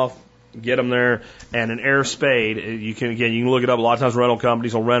them off, get them there, and an air spade, you can look it up. A lot of times rental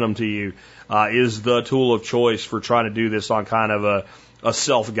companies will rent them to you, is the tool of choice for trying to do this on kind of a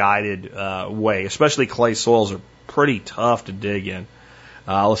self-guided way. Especially clay soils are pretty tough to dig in.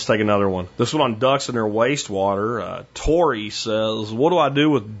 Let's take another one. This one on ducks and their wastewater. Tori says, what do I do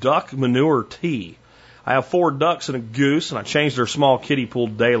with duck manure tea? I have 4 ducks and a goose, and I change their small kiddie pool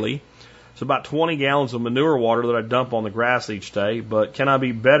daily. It's about 20 gallons of manure water that I dump on the grass each day, but can I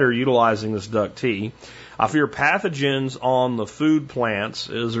be better utilizing this duck tea? I fear pathogens on the food plants.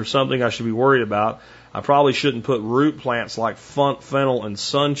 Is there something I should be worried about? I probably shouldn't put root plants like fennel and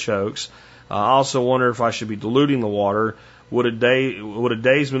sunchokes. I also wonder if I should be diluting the water. Would a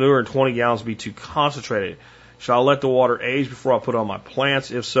day's manure in 20 gallons be too concentrated? Should I let the water age before I put it on my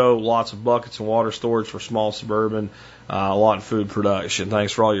plants? If so, lots of buckets and water storage for small suburban, a lot of food production.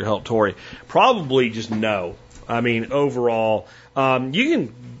 Thanks for all your help, Tori. Probably just no. Overall, you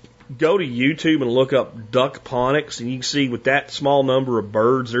can go to YouTube and look up duck ponics, and you can see with that small number of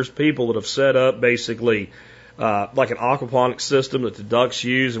birds, there's people that have set up basically like an aquaponics system that the ducks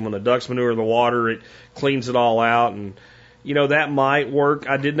use, and when the ducks manure in the water, it cleans it all out, and that might work.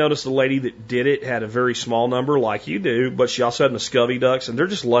 I did notice the lady that did it had a very small number like you do, but she also had Muscovy ducks, and they're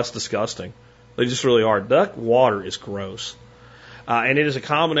just less disgusting. They just really are. Duck water is gross. And it is a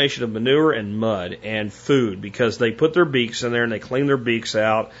combination of manure and mud and food because they put their beaks in there and they clean their beaks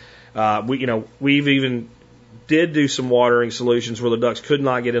out. We've even did do some watering solutions where the ducks could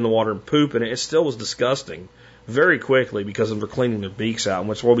not get in the water and poop, and it still was disgusting very quickly because of them cleaning their beaks out, and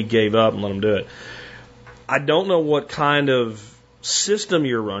that's why we gave up and let them do it. I don't know what kind of system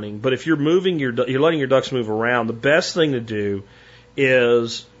you're running, but if you're letting your ducks move around, the best thing to do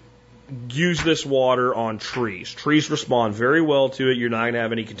is use this water on trees. Trees respond very well to it. You're not going to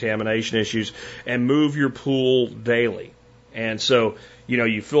have any contamination issues, and move your pool daily. And so,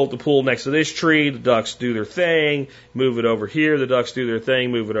 you fill up the pool next to this tree, the ducks do their thing, move it over here, the ducks do their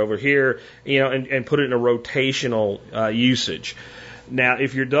thing, move it over here, and put it in a rotational usage. Now,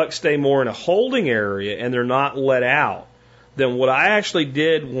 if your ducks stay more in a holding area and they're not let out, then what I actually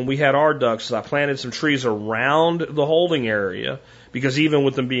did when we had our ducks is I planted some trees around the holding area, because even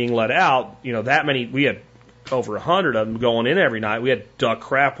with them being let out, we had over 100 of them going in every night. We had duck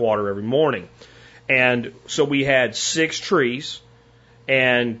crap water every morning. And so we had 6 trees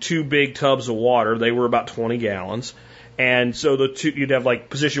and 2 big tubs of water. They were about 20 gallons. And so you'd have like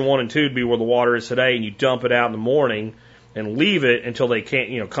position 1 and 2 would be where the water is today, and you dump it out in the morning and leave it until they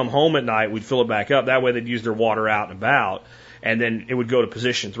can't, come home at night. We'd fill it back up. That way they'd use their water out and about. And then it would go to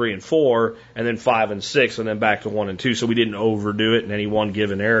position 3 and 4, and then 5 and 6, and then back to 1 and 2. So we didn't overdo it in any one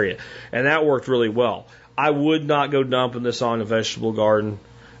given area. And that worked really well. I would not go dumping this on a vegetable garden.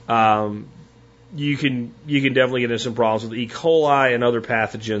 You can definitely get into some problems with E. coli and other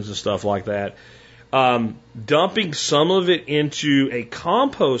pathogens and stuff like that. Dumping some of it into a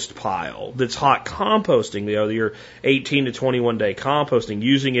compost pile that's hot composting, your 18 to 21 day composting,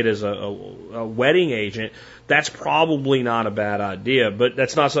 using it as a wetting agent, that's probably not a bad idea, but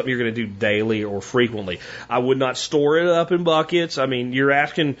that's not something you're going to do daily or frequently. I would not store it up in buckets. I mean, you're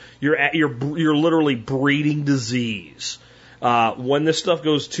literally breeding disease. When this stuff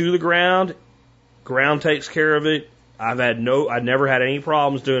goes to the ground takes care of it. I've never had any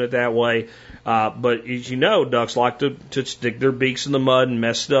problems doing it that way. But as you know, ducks like to stick their beaks in the mud and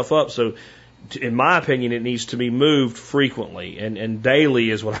mess stuff up. So, in my opinion, it needs to be moved frequently, and daily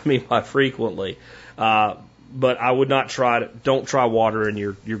is what I mean by frequently. But I would not don't try watering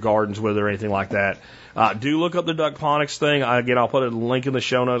your gardens with it or anything like that. Do look up the duckponics thing. Again, I'll put a link in the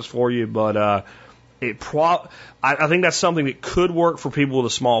show notes for you, but, I think that's something that could work for people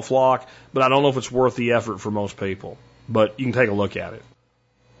with a small flock, but I don't know if it's worth the effort for most people. But you can take a look at it.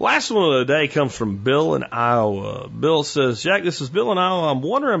 Last one of the day comes from Bill in Iowa. Bill says, Jack, this is Bill in Iowa. I'm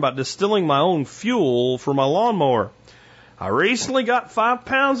wondering about distilling my own fuel for my lawnmower. I recently got 5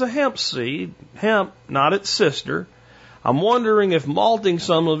 pounds of hemp seed, hemp, not its sister. I'm wondering if malting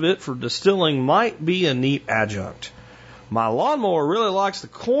some of it for distilling might be a neat adjunct. My lawnmower really likes the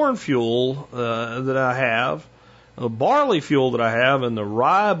corn fuel that I have, the barley fuel that I have, and the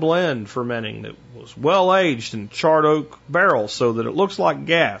rye blend fermenting that was well aged in charred oak barrels so that it looks like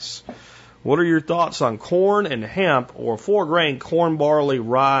gas. What are your thoughts on corn and hemp, or 4-grain corn, barley,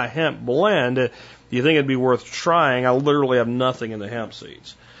 rye, hemp blend? Do you think it'd be worth trying? I literally have nothing in the hemp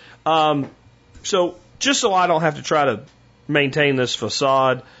seeds. So just so I don't have to try to maintain this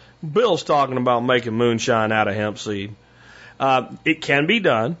facade, Bill's talking about making moonshine out of hemp seed. It can be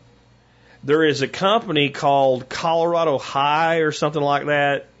done. There is a company called Colorado High or something like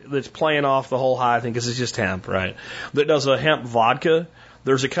that that's playing off the whole high thing because it's just hemp, right? That does a hemp vodka.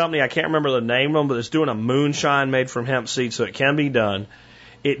 There's a company, I can't remember the name of them, but it's doing a moonshine made from hemp seed, so it can be done.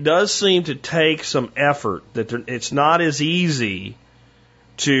 It does seem to take some effort. It's not as easy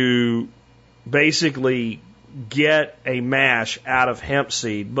to basically get a mash out of hemp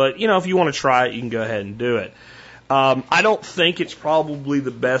seed. But, if you want to try it, you can go ahead and do it. I don't think it's probably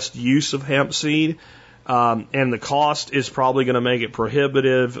the best use of hemp seed, and the cost is probably going to make it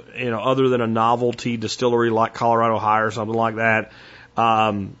prohibitive, other than a novelty distillery like Colorado High or something like that.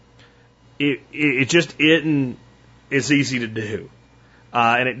 It just isn't as easy to do.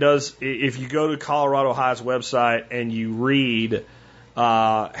 And it does, if you go to Colorado High's website and you read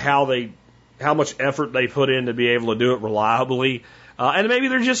how much effort they put in to be able to do it reliably, and maybe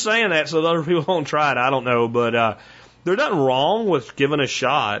they're just saying that so that other people won't try it, I don't know, but there's nothing wrong with giving a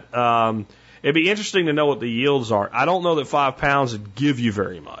shot. It'd be interesting to know what the yields are. I don't know that 5 pounds would give you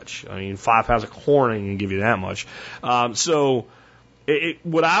very much. I mean, 5 pounds of corn ain't gonna give you that much.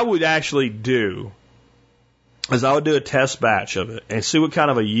 What I would actually do is I would do a test batch of it and see what kind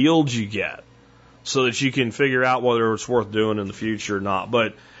of a yield you get so that you can figure out whether it's worth doing in the future or not.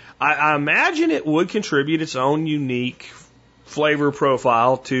 But I imagine it would contribute its own unique flavor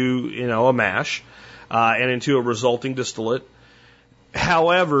profile to, a mash, and into a resulting distillate.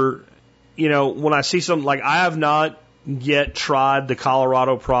 However, when I see something like, I have not yet tried the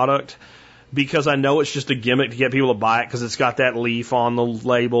Colorado product because I know it's just a gimmick to get people to buy it because it's got that leaf on the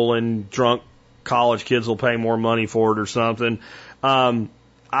label and drunk college kids will pay more money for it or something.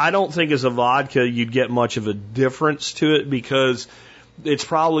 I don't think as a vodka you'd get much of a difference to it because it's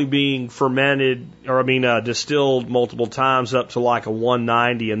probably being fermented, distilled multiple times up to like a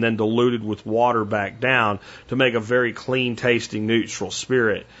 190 and then diluted with water back down to make a very clean tasting neutral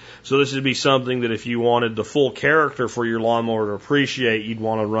spirit. So this would be something that if you wanted the full character for your lawnmower to appreciate, you'd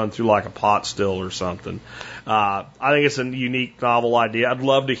want to run through like a pot still or something. I think it's a unique, novel idea. I'd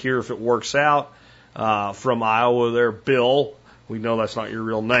love to hear if it works out. From Iowa there, Bill. We know that's not your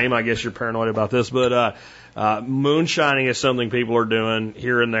real name. I guess you're paranoid about this, but moonshining is something people are doing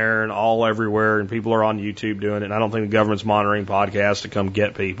here and there and all everywhere, and people are on YouTube doing it. And I don't think the government's monitoring podcasts to come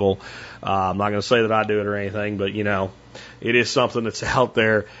get people. I'm not going to say that I do it or anything, but it is something that's out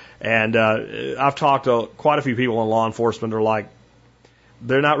there. And I've talked to quite a few people in law enforcement.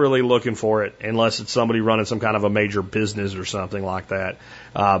 They're not really looking for it unless it's somebody running some kind of a major business or something like that.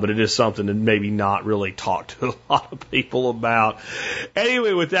 But it is something to maybe not really talk to a lot of people about.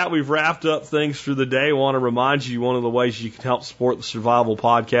 Anyway, with that, we've wrapped up things for the day. I want to remind you one of the ways you can help support the Survival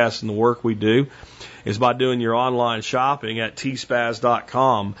Podcast and the work we do is by doing your online shopping at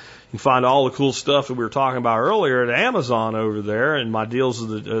tspaz.com. You can find all the cool stuff that we were talking about earlier at Amazon over there, and my deals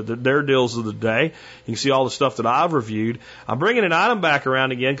of their deals of the day. You can see all the stuff that I've reviewed. I'm bringing an item back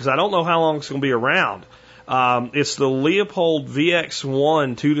around again because I don't know how long it's going to be around. It's the Leopold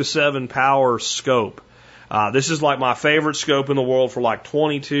VX1 2-to-7 power scope. This is like my favorite scope in the world for like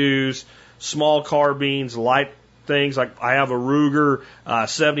 22s, small carbines, light things. Like I have a Ruger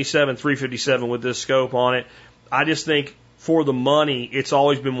 77 357 with this scope on it. I just think for the money, it's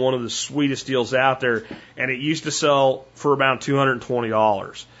always been one of the sweetest deals out there, and it used to sell for about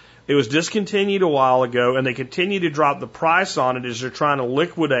 $220. It was discontinued a while ago, and they continue to drop the price on it as they're trying to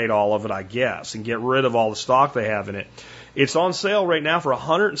liquidate all of it, I guess, and get rid of all the stock they have in it. It's on sale right now for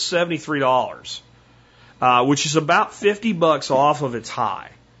 $173, which is about $50 off of its high.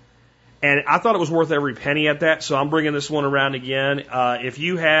 And I thought it was worth every penny at that, so I'm bringing this one around again. If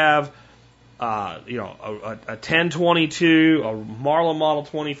you have a 1022, a Marlin Model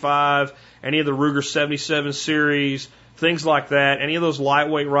 25, any of the Ruger 77 series, things like that, any of those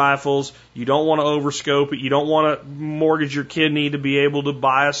lightweight rifles, you don't want to overscope it, you don't want to mortgage your kidney to be able to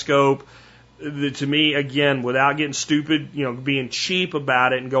buy a scope. To me, again, without getting stupid, being cheap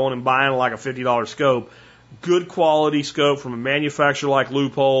about it and going and buying like a $50 scope, good quality scope from a manufacturer like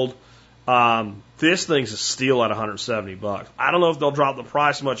Leupold. This thing's a steal at $170. I don't know if they'll drop the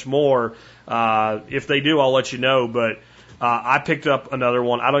price much more. If they do, I'll let you know. But I picked up another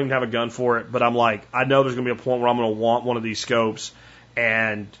one. I don't even have a gun for it, but I'm like, I know there's going to be a point where I'm going to want one of these scopes,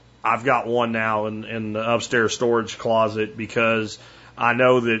 and I've got one now in the upstairs storage closet because I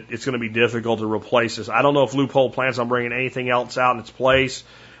know that it's going to be difficult to replace this. I don't know if Leupold plans on bringing anything else out in its place.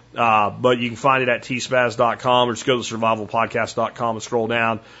 But you can find it at tspaz.com or just go to survivalpodcast.com and scroll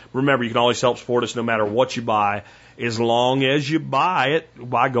down. Remember, you can always help support us no matter what you buy, as long as you buy it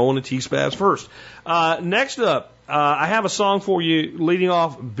by going to tspaz first. Next up, I have a song for you leading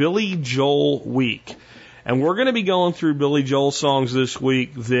off Billy Joel Week. And we're going to be going through Billy Joel songs this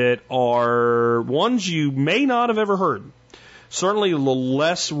week that are ones you may not have ever heard. Certainly the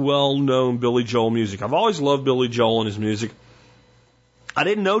less well-known Billy Joel music. I've always loved Billy Joel and his music. I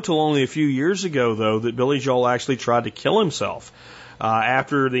didn't know till only a few years ago, though, that Billy Joel actually tried to kill himself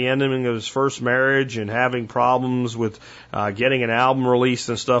after the ending of his first marriage and having problems with getting an album released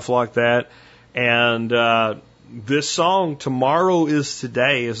and stuff like that. And this song, Tomorrow is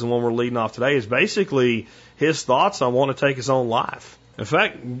Today, is the one we're leading off today, is basically his thoughts on wanting to take his own life. In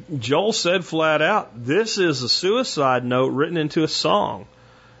fact, Joel said flat out, this is a suicide note written into a song.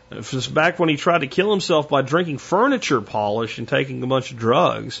 It was back when he tried to kill himself by drinking furniture polish and taking a bunch of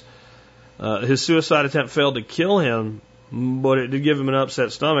drugs. His suicide attempt failed to kill him, but it did give him an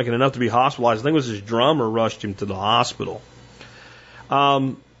upset stomach and enough to be hospitalized. I think it was his drummer rushed him to the hospital.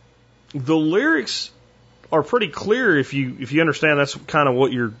 The lyrics are pretty clear if you understand that's kind of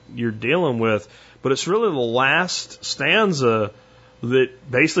what you're dealing with, but it's really the last stanza that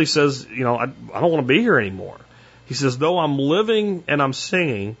basically says, I don't want to be here anymore. He says, though I'm living and I'm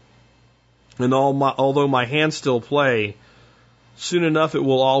singing, and although my hands still play, soon enough it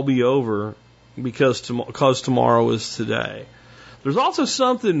will all be over because tomorrow is today. There's also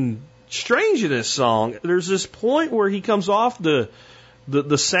something strange in this song. There's this point where he comes off the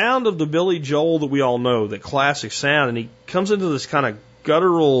sound of the Billy Joel that we all know, that classic sound, and he comes into this kind of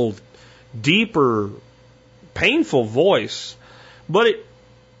guttural, deeper, painful voice. But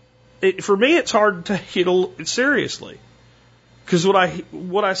for me, it's hard to take it seriously. Because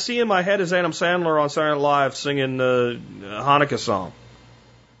what I see in my head is Adam Sandler on Saturday Night Live singing the Hanukkah song.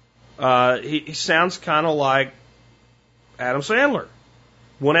 He sounds kind of like Adam Sandler.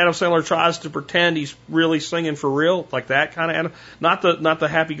 When Adam Sandler tries to pretend he's really singing for real, like that kind of Adam, not the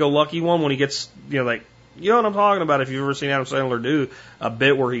happy-go-lucky one when he gets, you know what I'm talking about if you've ever seen Adam Sandler do a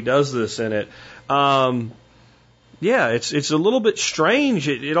bit where he does this in it. Yeah, it's a little bit strange.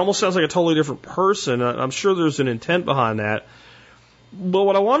 It almost sounds like a totally different person. I'm sure there's an intent behind that. But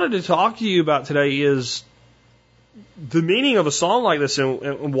what I wanted to talk to you about today is the meaning of a song like this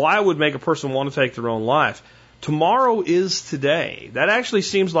and why it would make a person want to take their own life. Tomorrow is today. That actually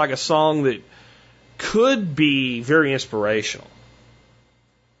seems like a song that could be very inspirational.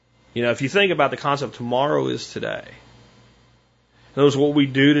 If you think about the concept, tomorrow is today. In other words, what we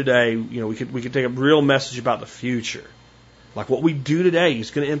do today, we could take a real message about the future. Like what we do today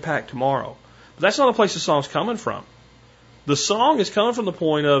is going to impact tomorrow. But that's not the place the song's coming from. The song is coming from the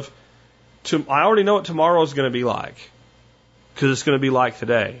point of, I already know what tomorrow is going to be like. Because it's going to be like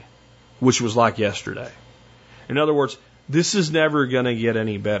today, which was like yesterday. In other words, this is never going to get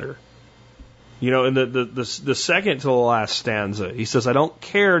any better. In the second to the last stanza, he says, I don't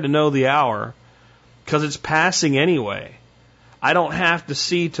care to know the hour because it's passing anyway. I don't have to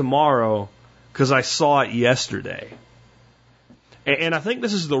see tomorrow because I saw it yesterday. And I think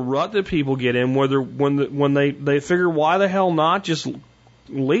this is the rut that people get in when they figure, why the hell not just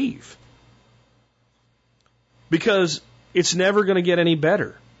leave? Because it's never going to get any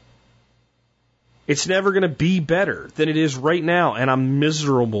better. It's never going to be better than it is right now, and I'm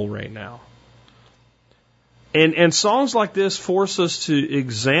miserable right now. And songs like this force us to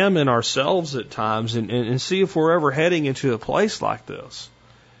examine ourselves at times and see if we're ever heading into a place like this.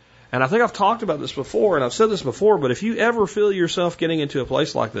 And I think I've talked about this before, and I've said this before, but if you ever feel yourself getting into a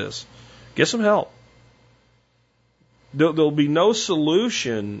place like this, get some help. There'll be no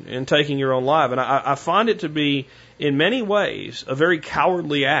solution in taking your own life. And I find it to be, in many ways, a very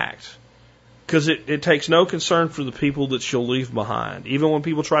cowardly act. Because it takes no concern for the people that you'll leave behind. Even when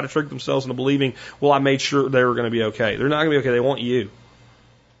people try to trick themselves into believing, well, I made sure they were going to be okay. They're not going to be okay. They want you.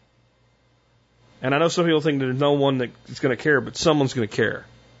 And I know some people think there's no one that's going to care, but someone's going to care.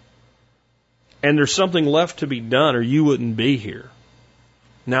 And there's something left to be done or you wouldn't be here.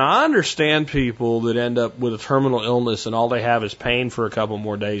 Now, I understand people that end up with a terminal illness and all they have is pain for a couple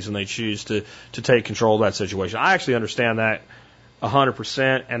more days and they choose to take control of that situation. I actually understand that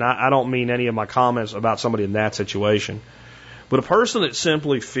 100%, and I don't mean any of my comments about somebody in that situation. But a person that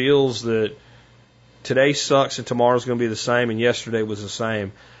simply feels that today sucks and tomorrow's going to be the same and yesterday was the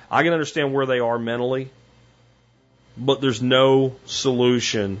same, I can understand where they are mentally, but there's no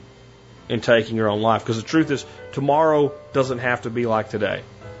solution in taking your own life. Because the truth is, tomorrow doesn't have to be like today.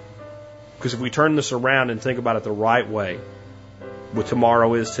 Because if we turn this around and think about it the right way, what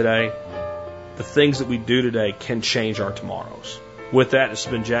tomorrow is today, the things that we do today can change our tomorrows. With that, it's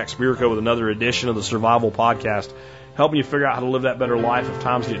been Jack Spirko with another edition of the Survival Podcast, helping you figure out how to live that better life if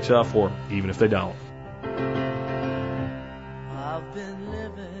times get tough or even if they don't. I've been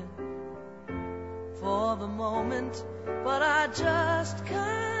living for the moment, but I just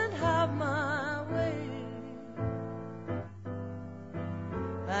can't have my way.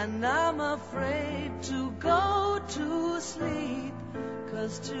 And I'm afraid to go to sleep,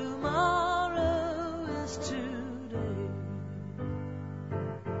 'cause tomorrow is today.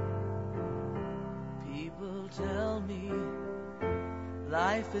 People tell me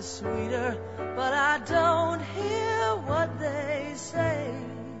life is sweeter, but I don't hear what they say.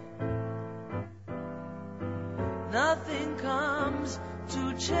 Nothing comes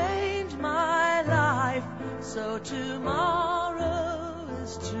to change my life, so tomorrow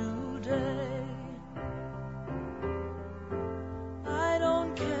is today. I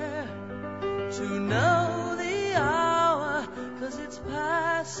don't care to know the hour, 'cause it's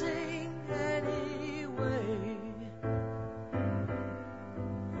passing anyway.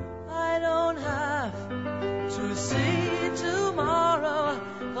 I don't have to see tomorrow,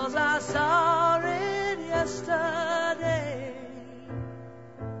 'cause I saw it yesterday.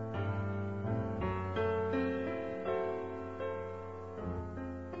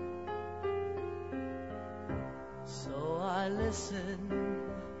 So I listen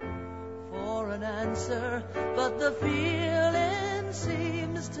for an answer, but the feeling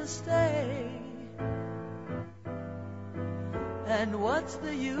seems to stay. And what's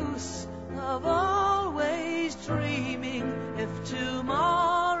the use of always dreaming if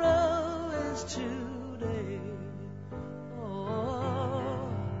tomorrow is today? Oh,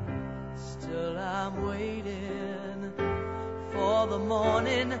 still I'm waiting for the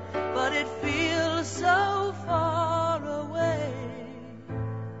morning, but it feels so far away.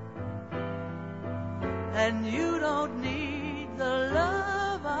 And you don't need the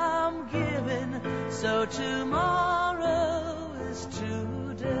love I'm giving, so tomorrow is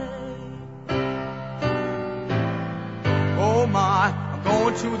today. Oh my, I'm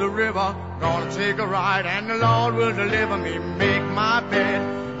going to the river, gonna take a ride, and the Lord will deliver me, make my bed.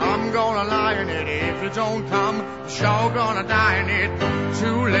 I'm gonna lie in it, if you don't come, I'm sure gonna die in it.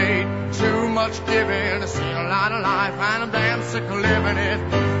 Too late, too much giving, I've seen a lot of life, and I'm damn sick of living it.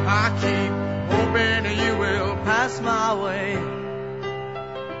 I keep hoping that you will pass my way.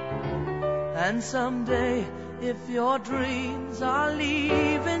 And someday, if your dreams are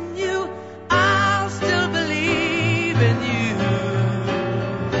leaving you, I'll still believe in you.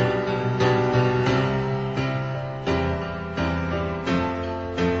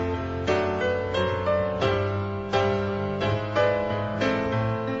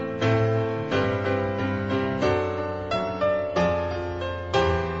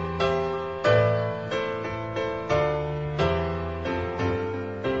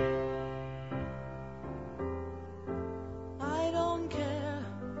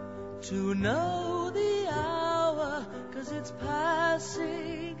 To know the hour, 'cause it's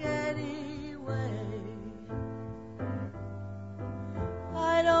passing anyway.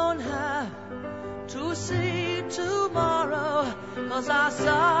 I don't have to see tomorrow, 'cause I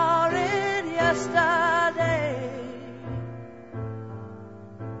saw it yesterday.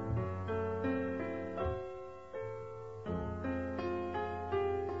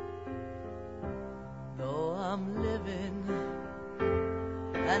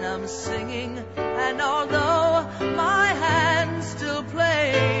 and I'm singing, and although my hands still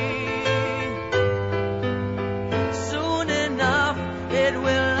play,